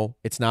 even though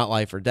it's not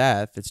life or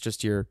death. It's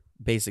just your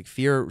basic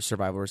fear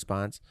survival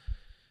response.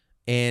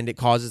 And it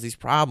causes these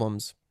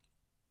problems.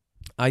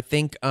 I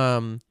think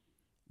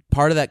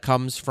part of that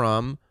comes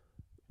from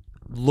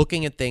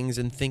looking at things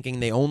and thinking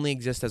they only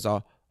exist as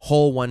a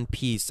whole one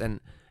piece. And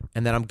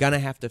and that I'm gonna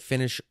have to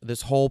finish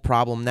this whole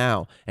problem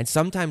now. And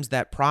sometimes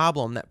that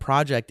problem, that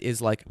project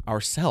is like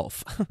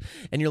ourself.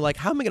 And you're like,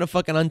 how am I gonna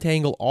fucking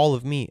untangle all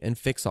of me and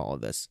fix all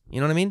of this? You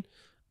know what I mean?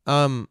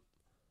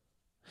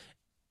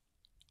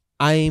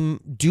 I'm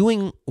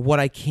doing what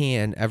I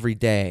can every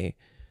day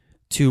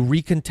to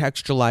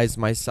recontextualize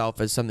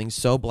myself as something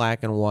so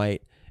black and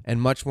white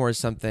and much more as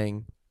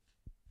something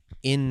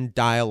in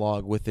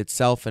dialogue with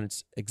itself and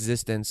its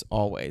existence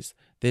always.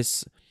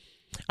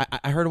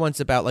 I heard once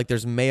about like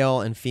there's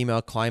male and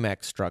female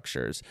climax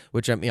structures,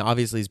 which I mean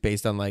obviously is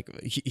based on like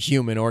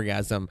human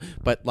orgasm,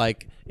 but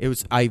like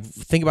I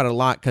think about it a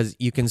lot because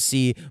you can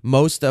see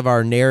most of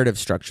our narrative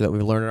structure that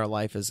we've learned in our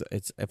life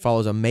it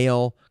follows a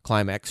male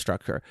climax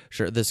structure.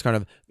 Sure, this kind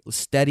of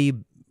steady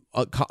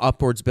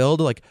upwards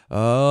build, like like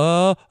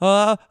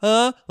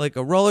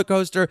a roller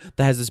coaster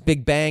that has this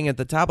big bang at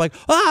the top, like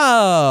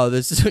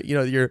this is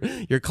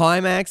your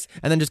climax,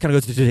 and then just kind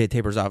of goes to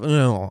tapers off,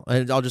 and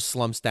it all just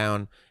slumps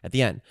down at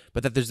the end.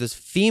 But that there's this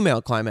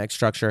female climax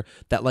structure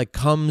that like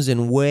comes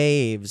in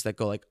waves that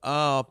go like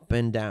up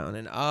and down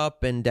and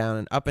up and down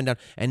and up and down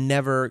and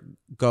never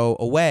go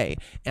away.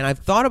 And I've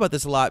thought about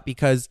this a lot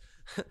because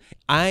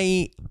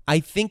I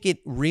think it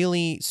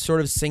really sort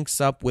of syncs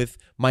up with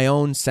my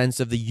own sense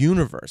of the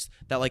universe,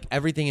 that like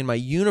everything in my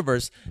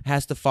universe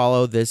has to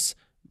follow this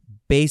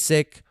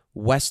basic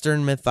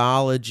Western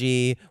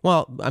mythology.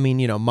 Well, I mean,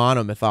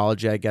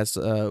 monomythology, I guess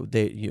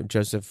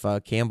Joseph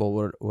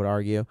Campbell would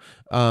argue.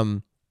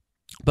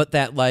 But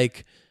that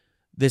like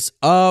this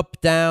up,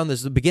 down,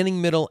 there's the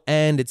beginning, middle,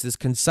 end. It's this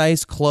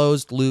concise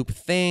closed loop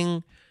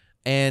thing.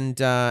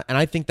 And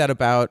I think that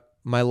about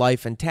my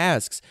life and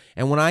tasks.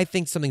 And when I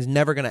think something's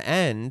never going to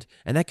end,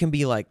 and that can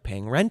be like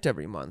paying rent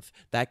every month,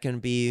 that can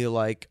be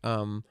like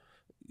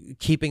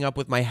keeping up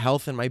with my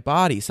health and my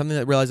body, something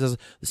that realizes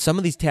some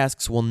of these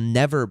tasks will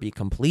never be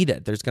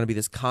completed. There's going to be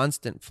this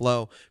constant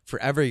flow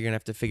forever you're going to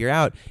have to figure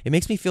out. It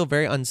makes me feel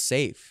very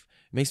unsafe.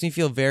 It makes me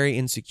feel very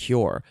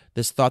insecure.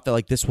 This thought that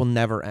like this will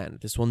never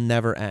end. This will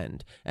never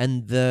end.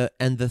 And the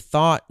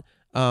thought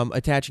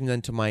attaching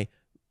then to my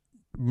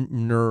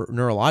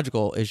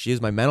neurological issues,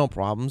 my mental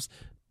problems,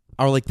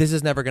 are like, this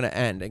is never going to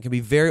end. It can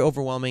be very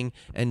overwhelming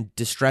and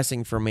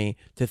distressing for me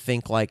to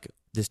think like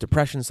this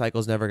depression cycle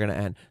is never going to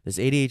end. This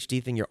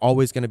ADHD thing, you're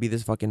always going to be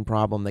this fucking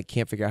problem that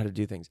can't figure out how to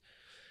do things.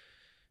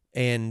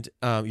 And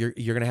you're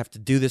going to have to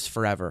do this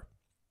forever.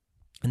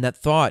 And that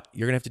thought,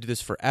 you're going to have to do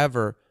this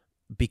forever,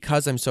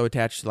 because I'm so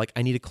attached to like,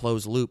 I need to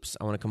close loops.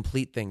 I want to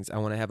complete things. I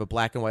want to have a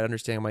black and white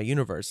understanding of my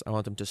universe. I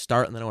want them to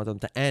start and then I want them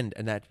to end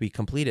and that to be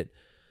completed,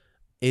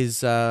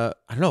 is, I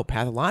don't know,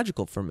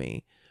 pathological for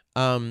me.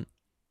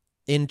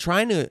 In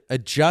trying to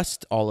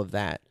adjust all of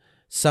that,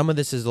 some of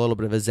this is a little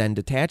bit of a Zen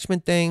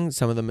detachment thing.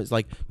 Some of them is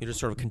like, just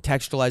sort of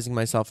contextualizing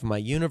myself in my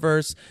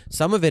universe.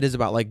 Some of it is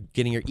about like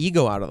getting your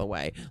ego out of the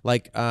way,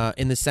 like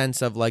in the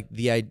sense of like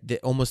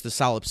almost the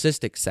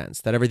solipsistic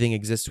sense that everything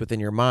exists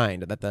within your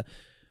mind. That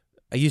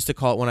I used to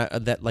call it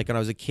when I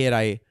was a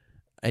kid,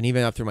 and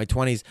even up through my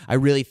 20s, I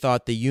really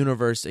thought the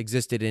universe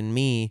existed in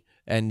me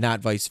and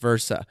not vice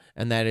versa,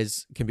 and that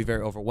can be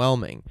very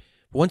overwhelming.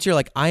 Once you're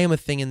like, I am a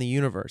thing in the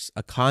universe,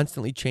 a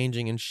constantly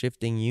changing and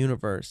shifting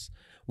universe,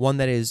 one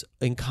that is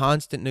in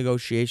constant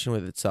negotiation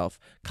with itself,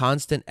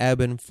 constant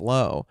ebb and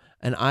flow,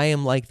 and I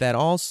am like that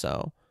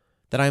also,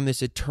 that I'm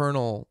this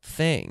eternal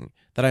thing,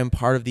 that I'm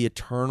part of the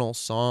eternal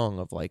song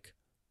of like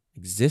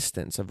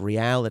existence, of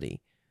reality.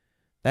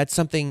 That's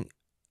something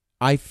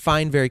I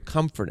find very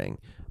comforting,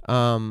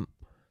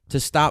 to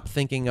stop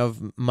thinking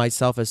of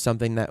myself as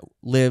something that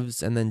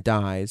lives and then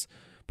dies,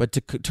 but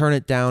to turn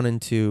it down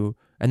into,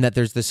 and that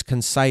there's this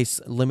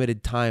concise,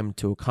 limited time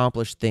to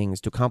accomplish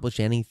things, to accomplish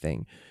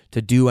anything,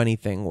 to do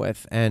anything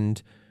with,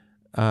 and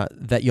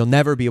that you'll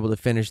never be able to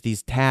finish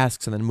these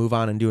tasks and then move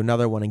on and do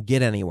another one and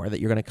get anywhere, that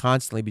you're going to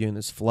constantly be doing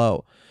this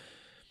flow,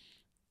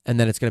 and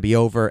then it's going to be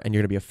over and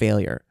you're going to be a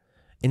failure.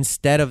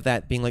 Instead of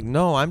that being like,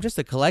 no, I'm just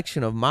a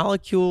collection of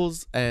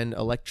molecules and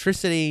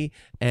electricity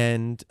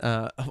and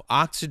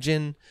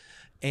oxygen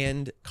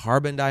and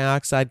carbon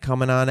dioxide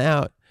coming on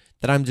out.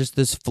 That I'm just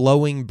this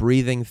flowing,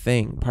 breathing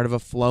thing, part of a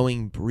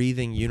flowing,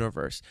 breathing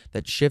universe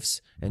that shifts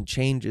and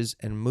changes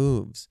and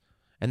moves.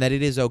 And that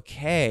it is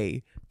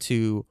okay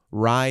to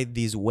ride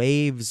these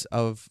waves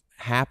of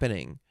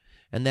happening.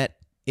 And that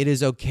it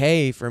is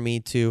okay for me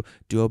to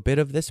do a bit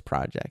of this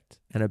project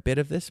and a bit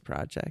of this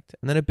project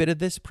and then a bit of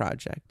this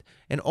project.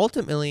 And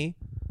ultimately,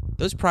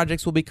 those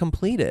projects will be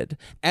completed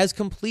as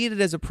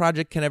a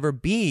project can ever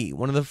be.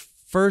 One of the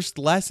first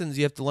lessons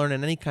you have to learn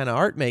in any kind of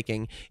art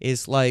making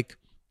is like,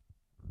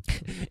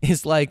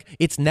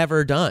 it's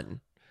never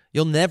done.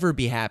 You'll never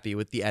be happy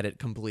with the edit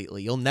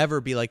completely. You'll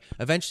never be like,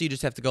 eventually you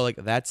just have to go like,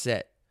 that's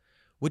it.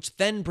 Which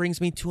then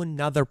brings me to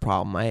another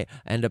problem I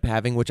end up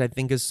having, which I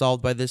think is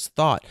solved by this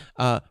thought.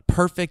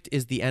 Perfect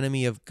is the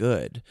enemy of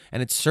good.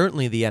 And it's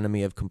certainly the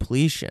enemy of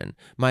completion.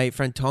 My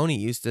friend Tony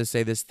used to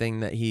say this thing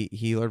that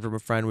he learned from a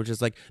friend, which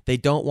is like, they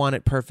don't want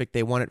it perfect,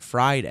 they want it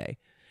Friday.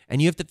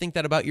 And you have to think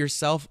that about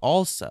yourself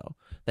also,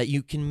 that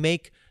you can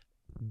make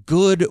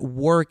good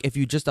work if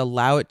you just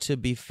allow it to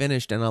be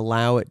finished and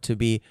allow it to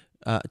be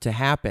to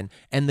happen.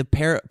 And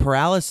the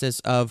paralysis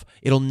of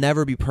it'll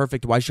never be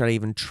perfect, why should I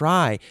even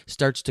try,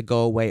 starts to go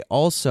away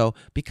also,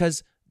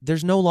 because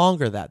there's no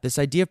longer that. This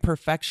idea of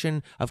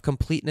perfection, of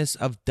completeness,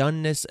 of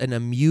doneness, an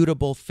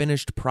immutable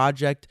finished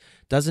project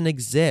doesn't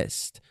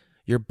exist.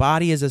 Your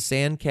body is a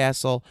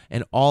sandcastle,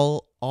 and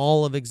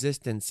all of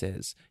existence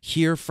is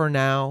here for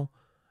now,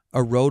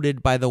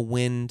 eroded by the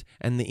wind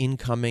and the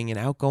incoming and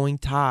outgoing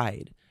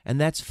tide. And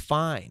that's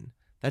fine.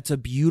 That's a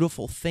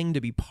beautiful thing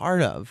to be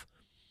part of.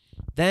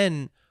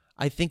 Then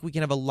I think we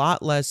can have a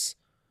lot less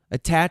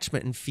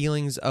attachment and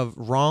feelings of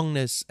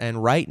wrongness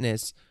and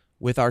rightness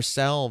with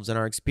ourselves and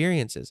our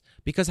experiences.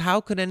 Because how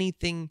could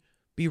anything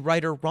be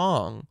right or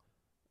wrong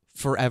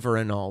forever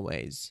and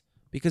always?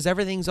 Because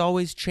everything's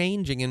always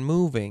changing and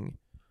moving.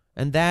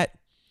 And that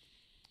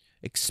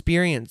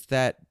experience,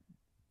 that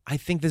I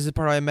think this is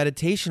part of how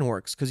meditation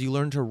works, because you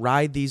learn to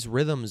ride these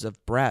rhythms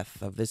of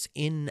breath, of this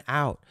in,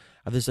 out,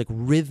 of this like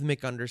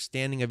rhythmic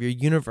understanding of your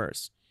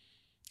universe.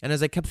 And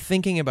as I kept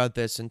thinking about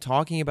this and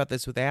talking about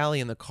this with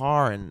Allie in the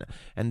car and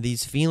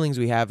these feelings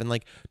we have, and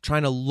like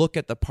trying to look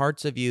at the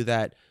parts of you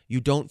that you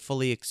don't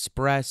fully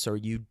express or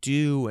you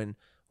do, and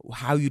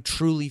how you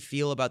truly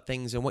feel about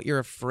things and what you're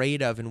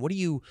afraid of and what are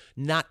you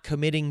not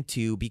committing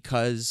to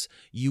because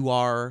you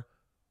are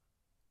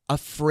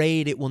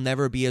afraid it will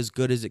never be as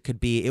good as it could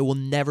be. It will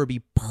never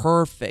be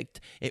perfect.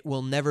 It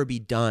will never be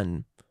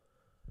done.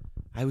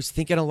 I was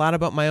thinking a lot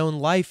about my own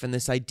life and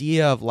this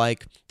idea of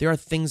like, there are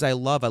things I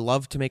love. I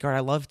love to make art. I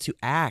love to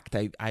act.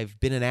 I've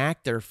been an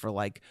actor for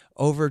like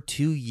over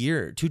 2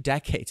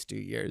 decades,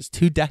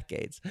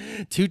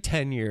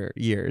 10-year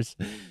years.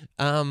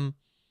 And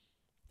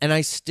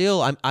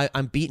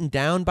I'm beaten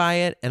down by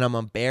it, and I'm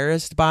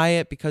embarrassed by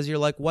it, because you're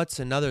like, what's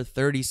another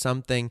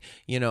 30-something,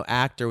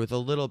 actor with a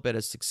little bit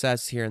of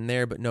success here and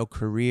there, but no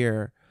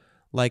career?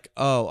 Like,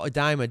 oh, a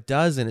dime a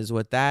dozen is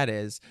what that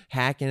is.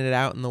 Hacking it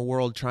out in the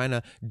world, trying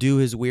to do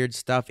his weird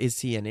stuff.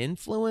 Is he an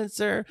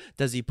influencer?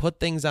 Does he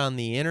put things on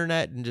the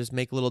internet and just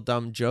make little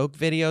dumb joke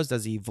videos?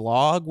 Does he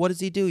vlog? What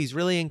does he do? He's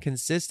really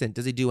inconsistent.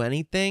 Does he do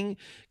anything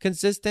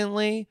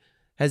consistently?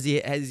 Is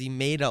he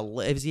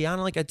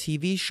on like a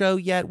TV show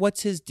yet?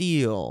 What's his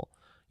deal?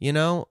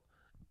 And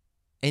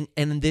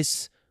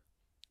this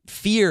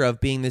fear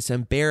of being this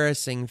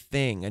embarrassing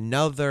thing,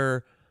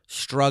 another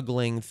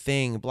struggling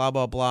thing, blah,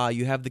 blah, blah.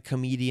 You have the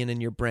comedian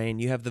in your brain.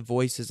 You have the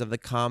voices of the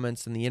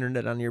comments and the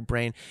internet on your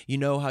brain. You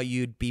know how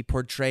you'd be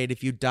portrayed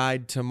if you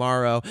died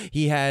tomorrow.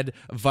 He had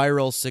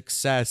viral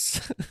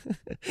success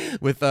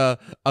with a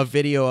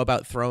video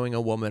about throwing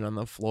a woman on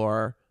the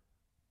floor.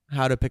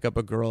 How to pick up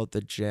a girl at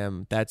the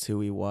gym. That's who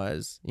he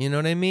was. You know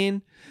what I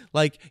mean?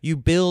 Like, you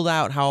build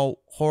out how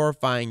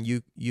horrifying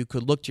you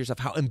could look to yourself,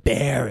 how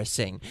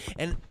embarrassing.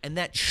 And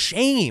that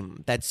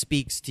shame that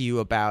speaks to you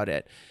about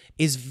it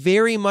is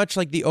very much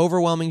like the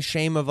overwhelming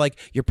shame of like,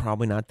 you're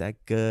probably not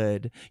that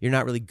good. You're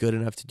not really good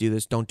enough to do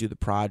this. Don't do the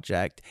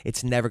project.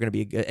 It's never going to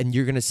be good. And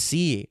you're going to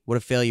see what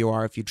a failure you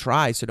are if you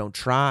try, so don't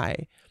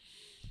try.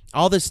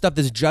 All this stuff,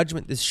 this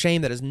judgment, this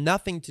shame that has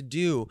nothing to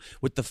do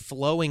with the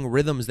flowing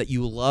rhythms that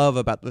you love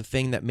about the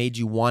thing that made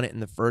you want it in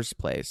the first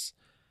place.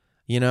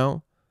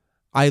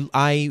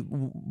 I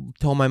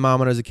told my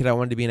mom when I was a kid I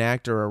wanted to be an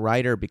actor or a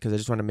writer because I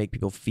just want to make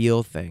people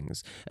feel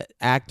things.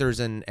 Actors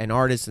and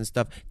artists and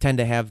stuff tend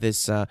to have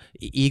this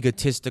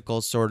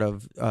egotistical sort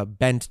of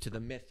bent to the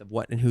myth of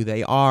what and who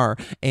they are,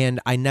 and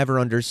I never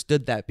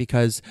understood that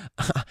because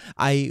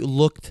I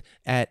looked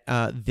at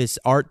this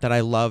art that I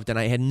loved, and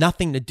I had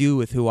nothing to do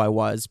with who I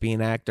was being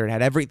an actor. It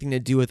had everything to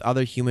do with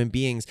other human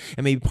beings,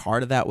 and maybe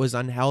part of that was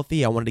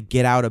unhealthy. I wanted to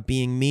get out of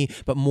being me,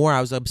 but more I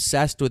was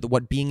obsessed with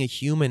what being a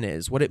human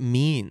is, what it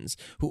means.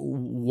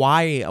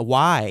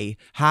 Why,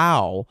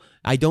 how?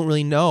 I don't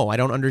really know. I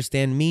don't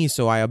understand me,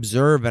 so I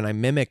observe and I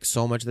mimic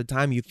so much of the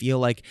time. You feel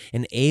like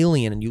an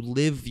alien, and you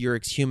live your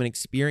human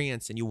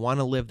experience, and you want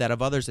to live that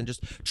of others, and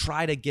just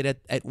try to get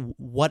at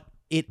what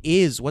it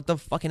is, what the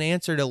fucking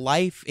answer to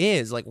life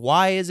is. Like,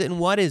 why is it and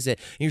what is it?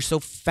 And you're so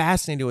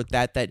fascinated with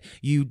that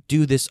you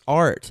do this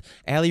art.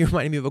 Allie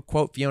reminded me of a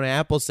quote Fiona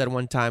Apple said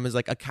one time, is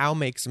like, a cow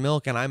makes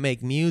milk and I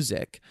make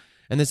music.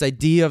 And this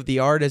idea of the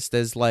artist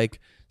as like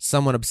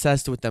someone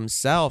obsessed with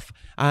themselves.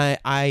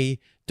 I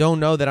don't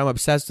know that I'm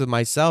obsessed with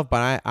myself,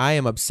 but I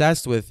am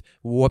obsessed with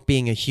what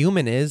being a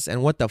human is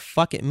and what the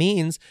fuck it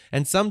means.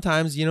 And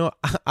sometimes,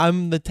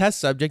 I'm the test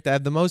subject I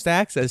have the most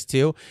access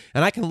to,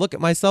 and I can look at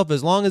myself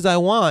as long as I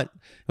want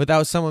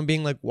without someone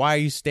being like, why are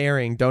you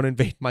staring? Don't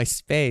invade my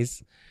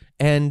space.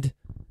 And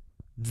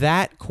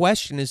that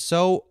question is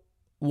so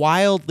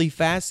wildly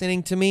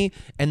fascinating to me,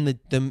 and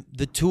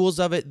the tools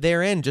of it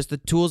therein, just the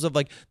tools of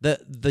like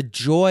the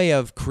joy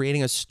of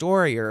creating a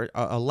story or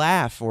a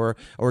laugh or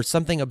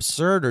something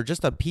absurd or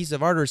just a piece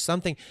of art or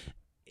something.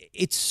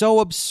 It's so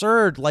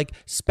absurd, like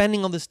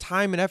spending all this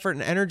time and effort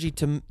and energy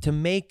to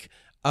make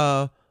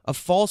a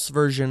false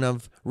version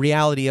of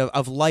reality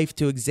of life,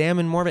 to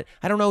examine more of it.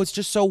 I don't know, it's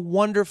just so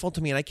wonderful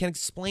to me, and I can't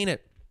explain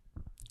it.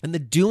 And the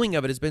doing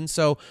of it has been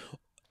so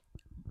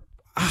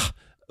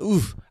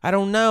I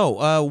don't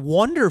know,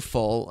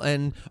 wonderful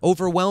and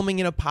overwhelming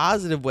in a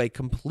positive way,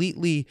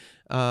 completely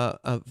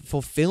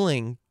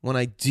fulfilling when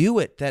I do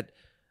it, that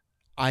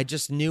I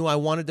just knew I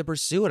wanted to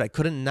pursue it. I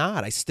couldn't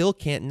not. I still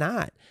can't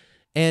not.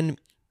 And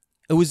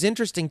it was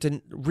interesting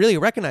to really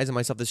recognize in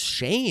myself this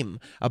shame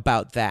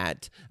about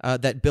that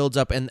that builds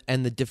up, and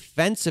the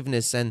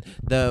defensiveness and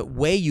the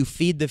way you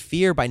feed the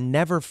fear by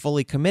never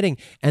fully committing.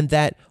 And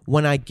that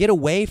when I get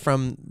away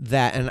from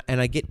that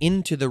and I get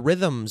into the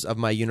rhythms of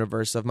my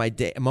universe, of my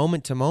day,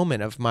 moment to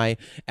moment, of my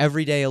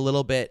everyday a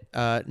little bit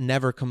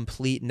never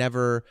complete,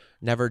 never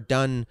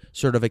done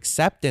sort of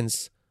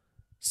acceptance,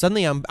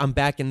 suddenly I'm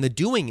back in the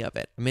doing of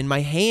it. I'm in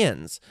my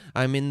hands.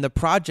 I'm in the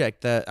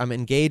project. I'm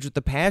engaged with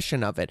the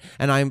passion of it.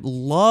 And I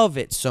love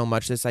it so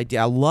much, this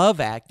idea. I love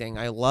acting.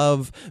 I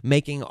love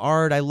making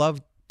art. I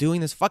love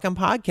doing this fucking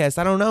podcast.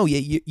 I don't know.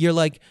 You're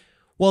like,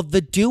 well,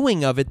 the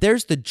doing of it,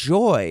 there's the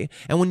joy.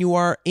 And when you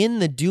are in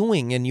the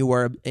doing and you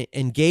are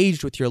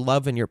engaged with your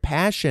love and your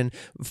passion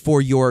for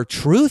your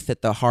truth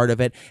at the heart of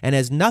it, and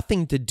has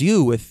nothing to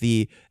do with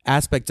the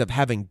aspects of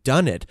having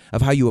done it,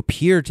 of how you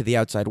appear to the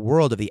outside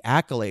world, of the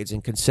accolades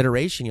and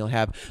consideration you'll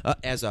have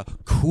as a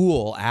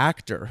cool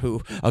actor,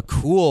 a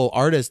cool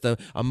artist,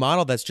 a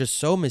model that's just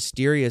so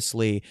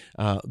mysteriously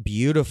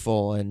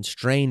beautiful and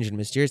strange and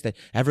mysterious that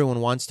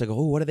everyone wants to go,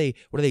 oh, what do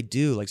they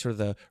do? Like sort of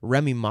the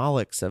Remy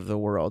Maleks of the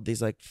world,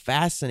 these like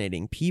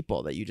fascinating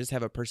people that you just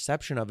have a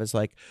perception of as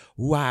like,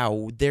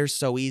 wow, they're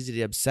so easy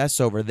to obsess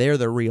over. They're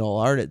the real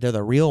artists. They're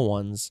the real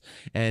ones.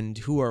 And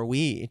who are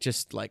we?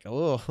 Just like,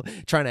 oh,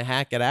 trying to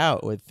hack it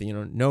out with,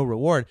 no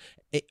reward.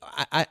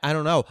 I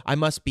don't know. I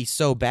must be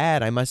so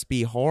bad. I must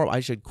be horrible. I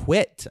should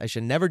quit. I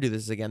should never do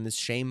this again. This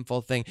shameful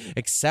thing.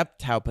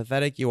 Accept how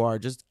pathetic you are.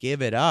 Just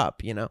give it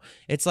up.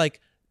 It's like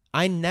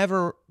I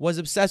never was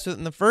obsessed with it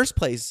in the first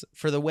place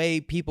for the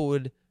way people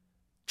would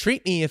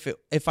treat me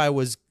if I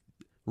was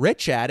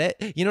rich at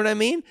it. You know what I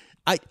mean?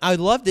 I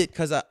loved it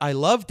because I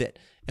loved it.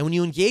 And when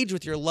you engage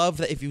with your love,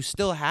 that if you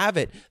still have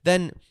it,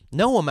 then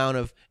no amount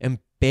of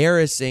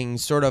embarrassing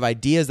sort of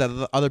ideas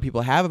that other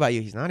people have about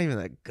you, he's not even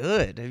that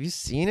good. Have you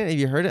seen it? Have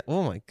you heard it?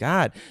 Oh my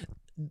God.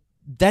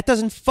 That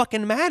doesn't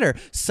fucking matter.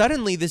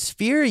 Suddenly this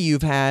fear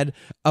you've had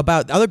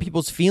about other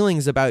people's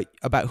feelings about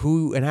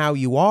who and how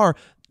you are,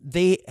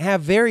 they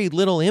have very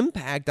little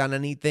impact on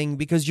anything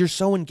because you're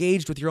so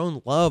engaged with your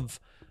own love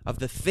of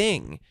the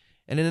thing.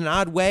 And in an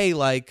odd way,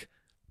 like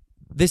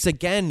this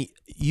again,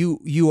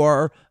 you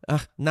are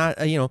not,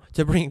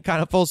 to bring it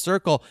kind of full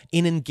circle,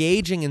 in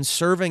engaging and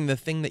serving the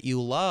thing that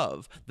you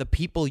love, the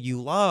people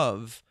you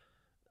love,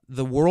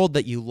 the world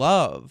that you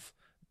love.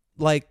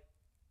 Like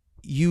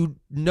you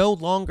no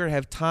longer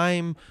have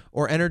time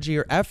or energy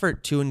or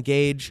effort to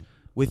engage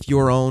with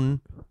your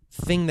own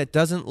thing that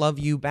doesn't love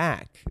you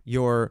back.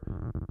 Your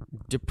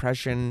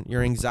depression,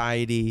 your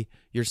anxiety,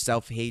 your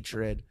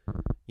self-hatred,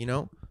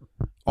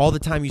 all the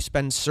time you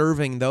spend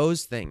serving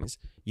those things,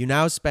 you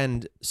now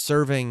spend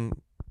serving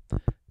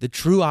the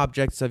true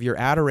objects of your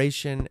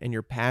adoration and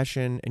your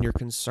passion and your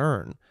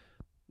concern.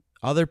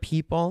 Other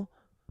people.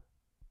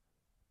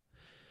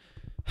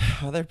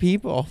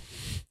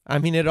 I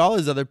mean, it all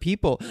is other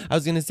people. I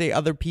was going to say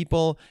other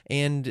people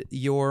and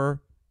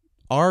your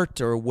art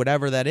or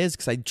whatever that is,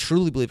 because I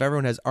truly believe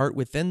everyone has art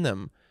within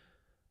them.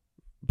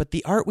 But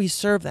the art we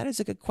serve, that is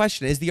a good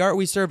question. Is the art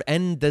we serve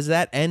does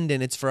that end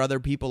and it's for other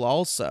people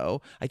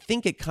also? I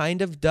think it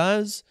kind of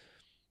does.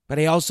 But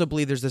I also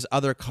believe there's this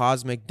other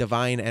cosmic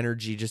divine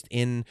energy just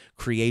in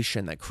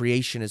creation, that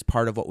creation is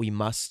part of what we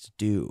must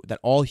do, that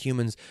all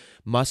humans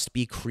must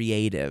be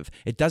creative.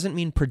 It doesn't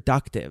mean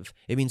productive.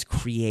 It means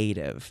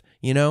creative.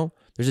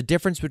 There's a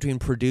difference between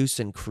produce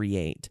and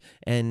create.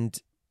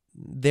 And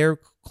they're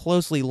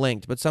closely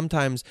linked, but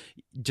sometimes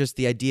just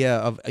the idea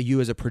of you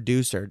as a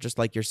producer, just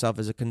like yourself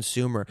as a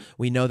consumer,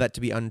 we know that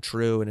to be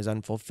untrue and is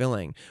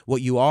unfulfilling.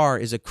 What you are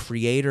is a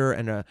creator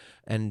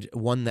and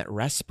one that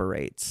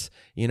respirates,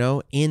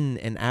 in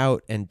and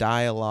out and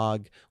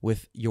dialogue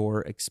with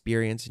your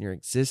experience and your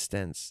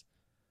existence.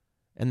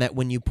 And that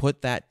when you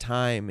put that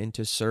time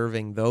into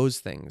serving those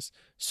things,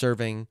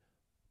 serving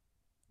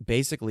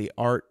basically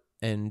art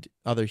and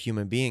other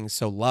human beings,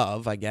 so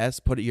love, I guess,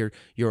 put your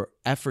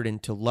effort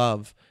into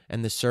love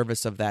and the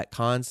service of that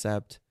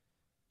concept,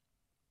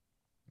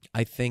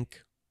 I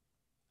think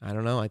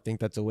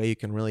that's a way you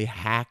can really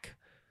hack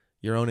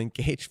your own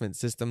engagement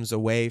systems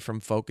away from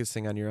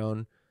focusing on your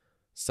own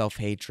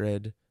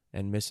self-hatred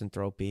and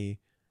misanthropy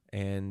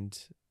and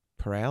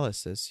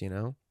paralysis,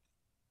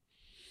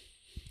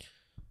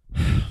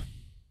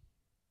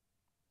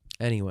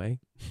 Anyway,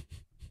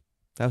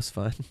 that was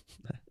fun.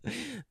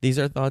 These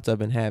are thoughts I've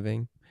been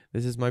having.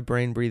 This is my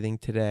brain breathing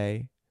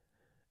today,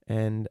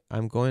 and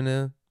I'm going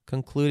to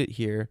conclude it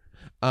here.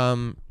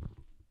 I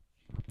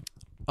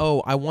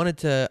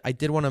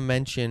did want to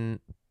mention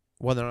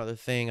one other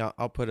thing.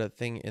 I'll put a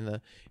thing in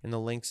the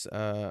links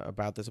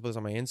about this. I'll put this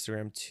on my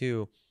Instagram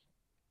too.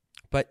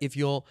 But if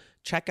you'll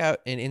check out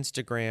an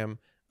Instagram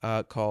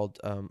called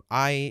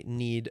I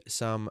Need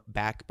Some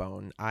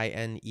Backbone,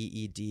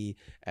 INEEDSOME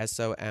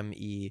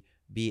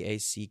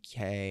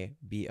BACKBONE.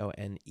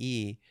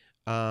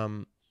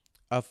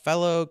 A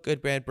fellow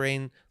Good Bad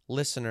Brain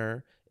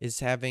listener is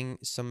having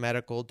some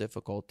medical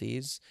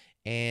difficulties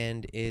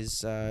and is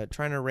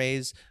trying to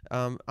raise,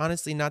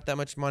 honestly, not that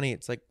much money.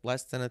 It's like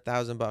less than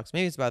 $1,000.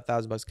 Maybe it's about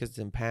 $1,000 because it's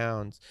in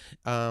pounds.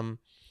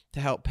 To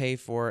help pay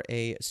for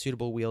a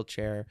suitable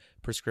wheelchair,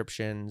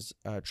 prescriptions,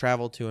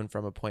 travel to and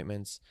from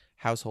appointments,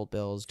 household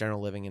bills, general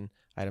living, and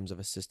items of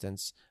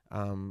assistance.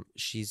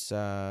 She's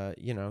one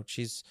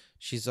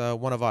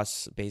of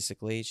us,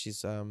 basically.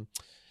 She's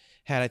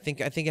had, I think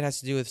it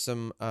has to do with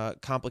some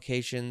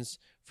complications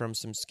from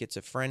some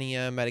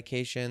schizophrenia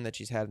medication that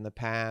she's had in the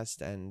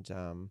past. And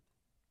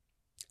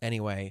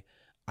anyway,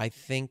 I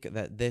think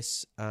that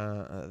this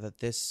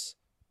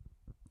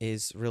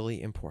is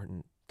really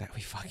important, that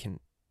we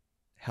fucking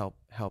help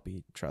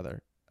each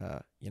other,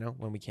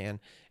 when we can,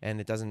 and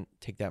it doesn't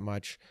take that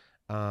much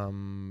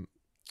in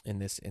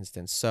this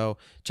instance. So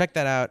check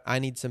that out. I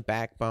Need Some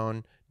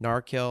Backbone.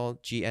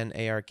 Narkill,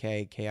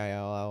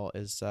 GNARKKILL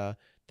is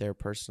their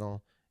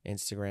personal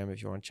Instagram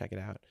if you want to check it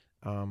out.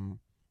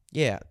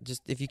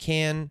 Just if you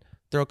can,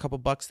 throw a couple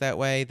bucks that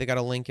way. They got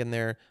a link in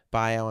their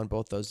bio on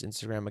both those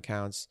Instagram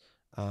accounts.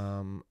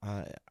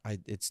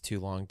 It's too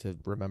long to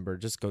remember.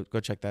 Just go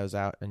check those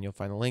out and you'll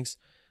find the links.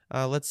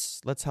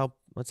 Let's help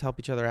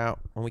each other out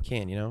when we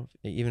can,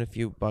 even a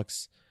few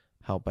bucks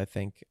help, I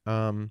think.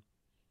 And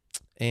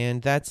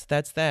that's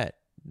that.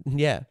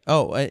 Yeah.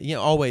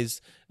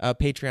 Always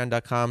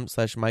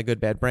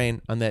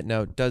patreon.com/mygoodbadbrain on that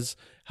note does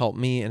help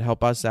me and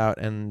help us out.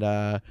 And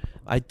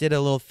I did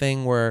a little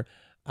thing where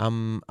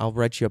I'll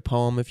write you a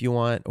poem if you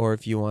want, or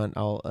if you want,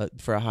 I'll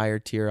for a higher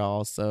tier,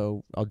 I'll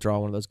draw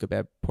one of those good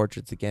bad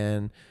portraits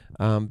again,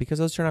 because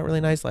those turned out really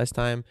nice last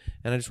time,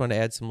 and I just wanted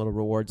to add some little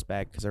rewards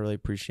back because I really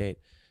appreciate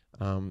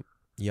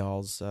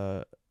y'all's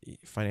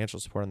financial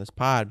support on this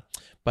pod.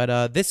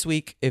 But this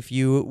week, if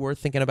you were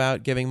thinking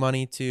about giving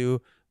money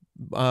to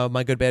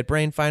My Good Bad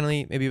Brain,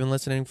 finally, maybe you've been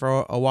listening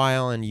for a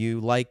while and you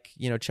like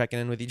checking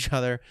in with each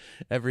other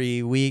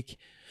every week,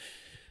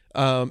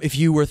 if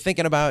you were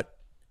thinking about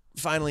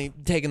finally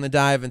taking the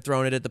dive and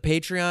throwing it at the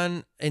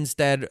Patreon,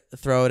 instead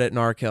throw it at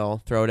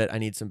Narkill, throw it at I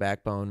Need Some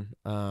Backbone.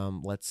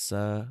 Let's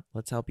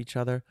help each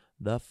other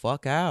the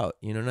fuck out,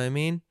 you know what I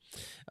mean?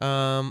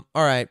 All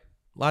right,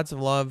 lots of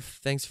love.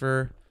 Thanks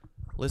for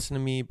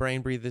listening to me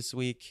brain breathe this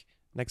week.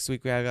 Next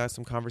week we got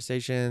some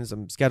conversations.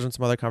 I'm scheduling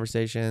some other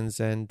conversations,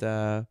 and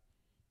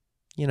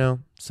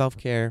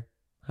self-care,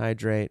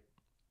 hydrate,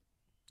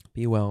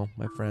 be well,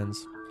 my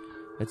friends,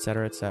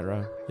 etc.,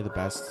 etc. You're the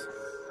best.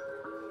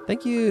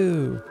 Thank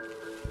you.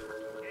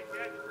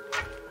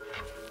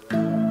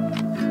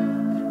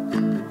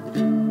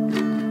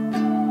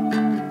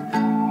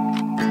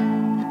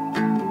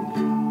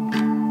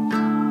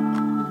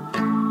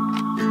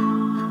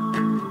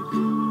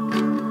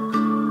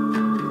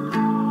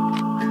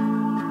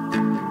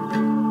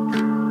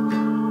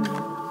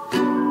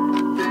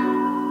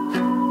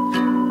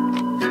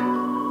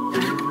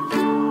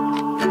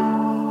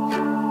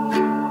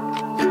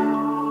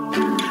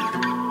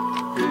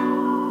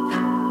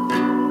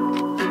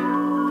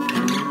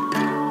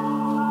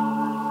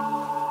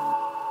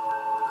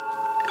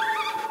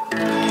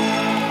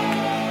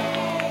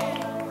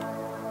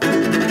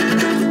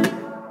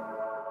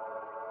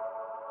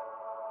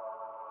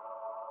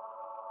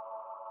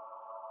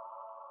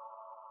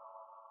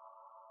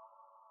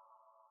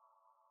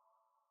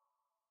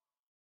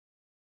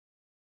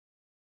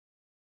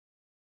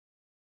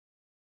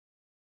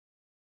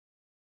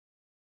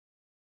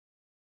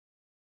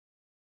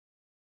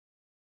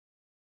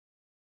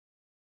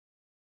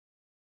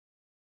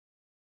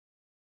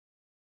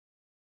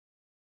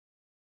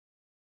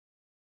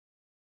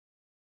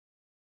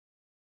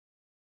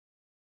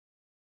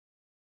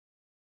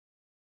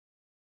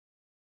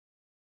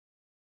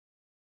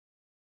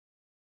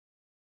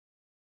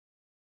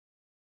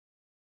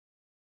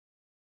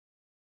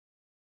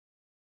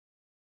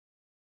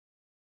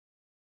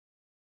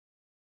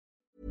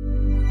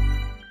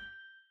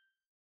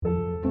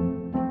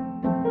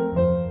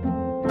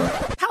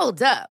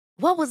 Hold up.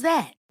 What was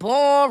that?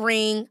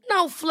 Boring.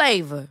 No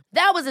flavor.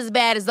 That was as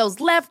bad as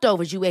those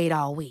leftovers you ate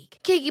all week.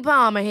 Keke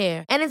Palmer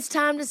here. And it's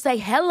time to say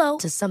hello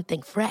to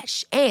something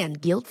fresh and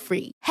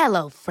guilt-free.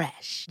 Hello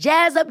Fresh.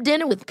 Jazz up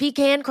dinner with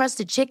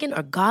pecan-crusted chicken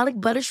or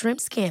garlic butter shrimp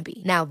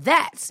scampi. Now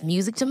that's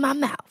music to my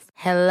mouth.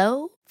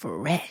 Hello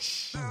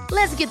Fresh.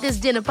 Let's get this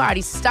dinner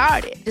party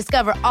started.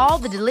 Discover all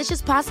the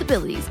delicious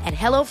possibilities at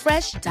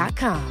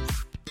hellofresh.com.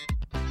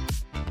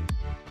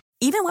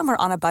 Even when we're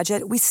on a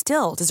budget, we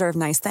still deserve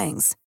nice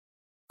things.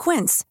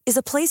 Quince is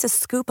a place to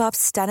scoop up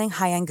stunning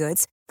high-end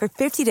goods for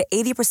 50 to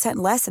 80%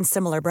 less than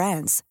similar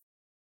brands.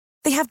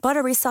 They have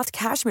buttery soft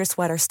cashmere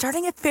sweaters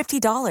starting at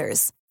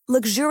 $50,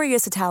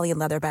 luxurious Italian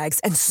leather bags,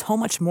 and so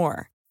much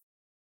more.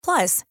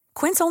 Plus,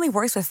 Quince only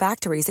works with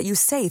factories that use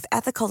safe,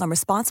 ethical, and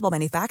responsible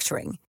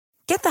manufacturing.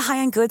 Get the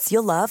high-end goods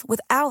you'll love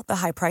without the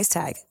high price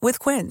tag with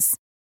Quince.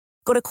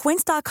 Go to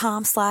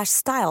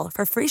quince.com/style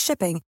for free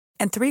shipping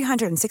and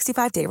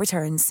 365-day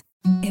returns.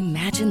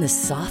 Imagine the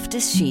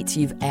softest sheets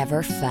you've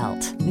ever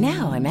felt.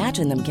 Now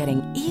imagine them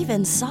getting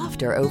even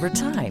softer over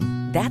time.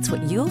 That's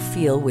what you'll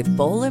feel with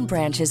Boll &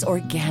 Branch's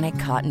organic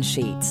cotton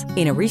sheets.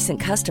 In a recent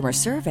customer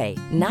survey,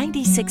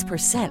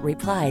 96%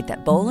 replied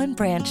that Boll &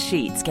 Branch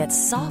sheets get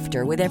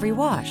softer with every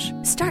wash.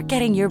 Start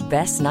getting your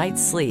best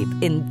night's sleep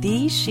in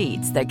these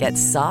sheets that get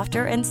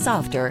softer and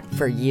softer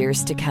for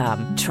years to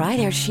come. Try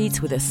their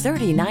sheets with a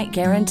 30-night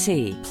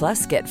guarantee.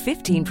 Plus, get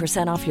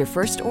 15% off your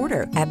first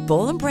order at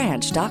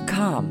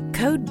bollandbranch.com.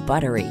 Code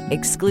BUTTERY.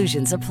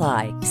 Exclusions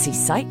apply. See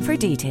site for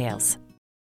details.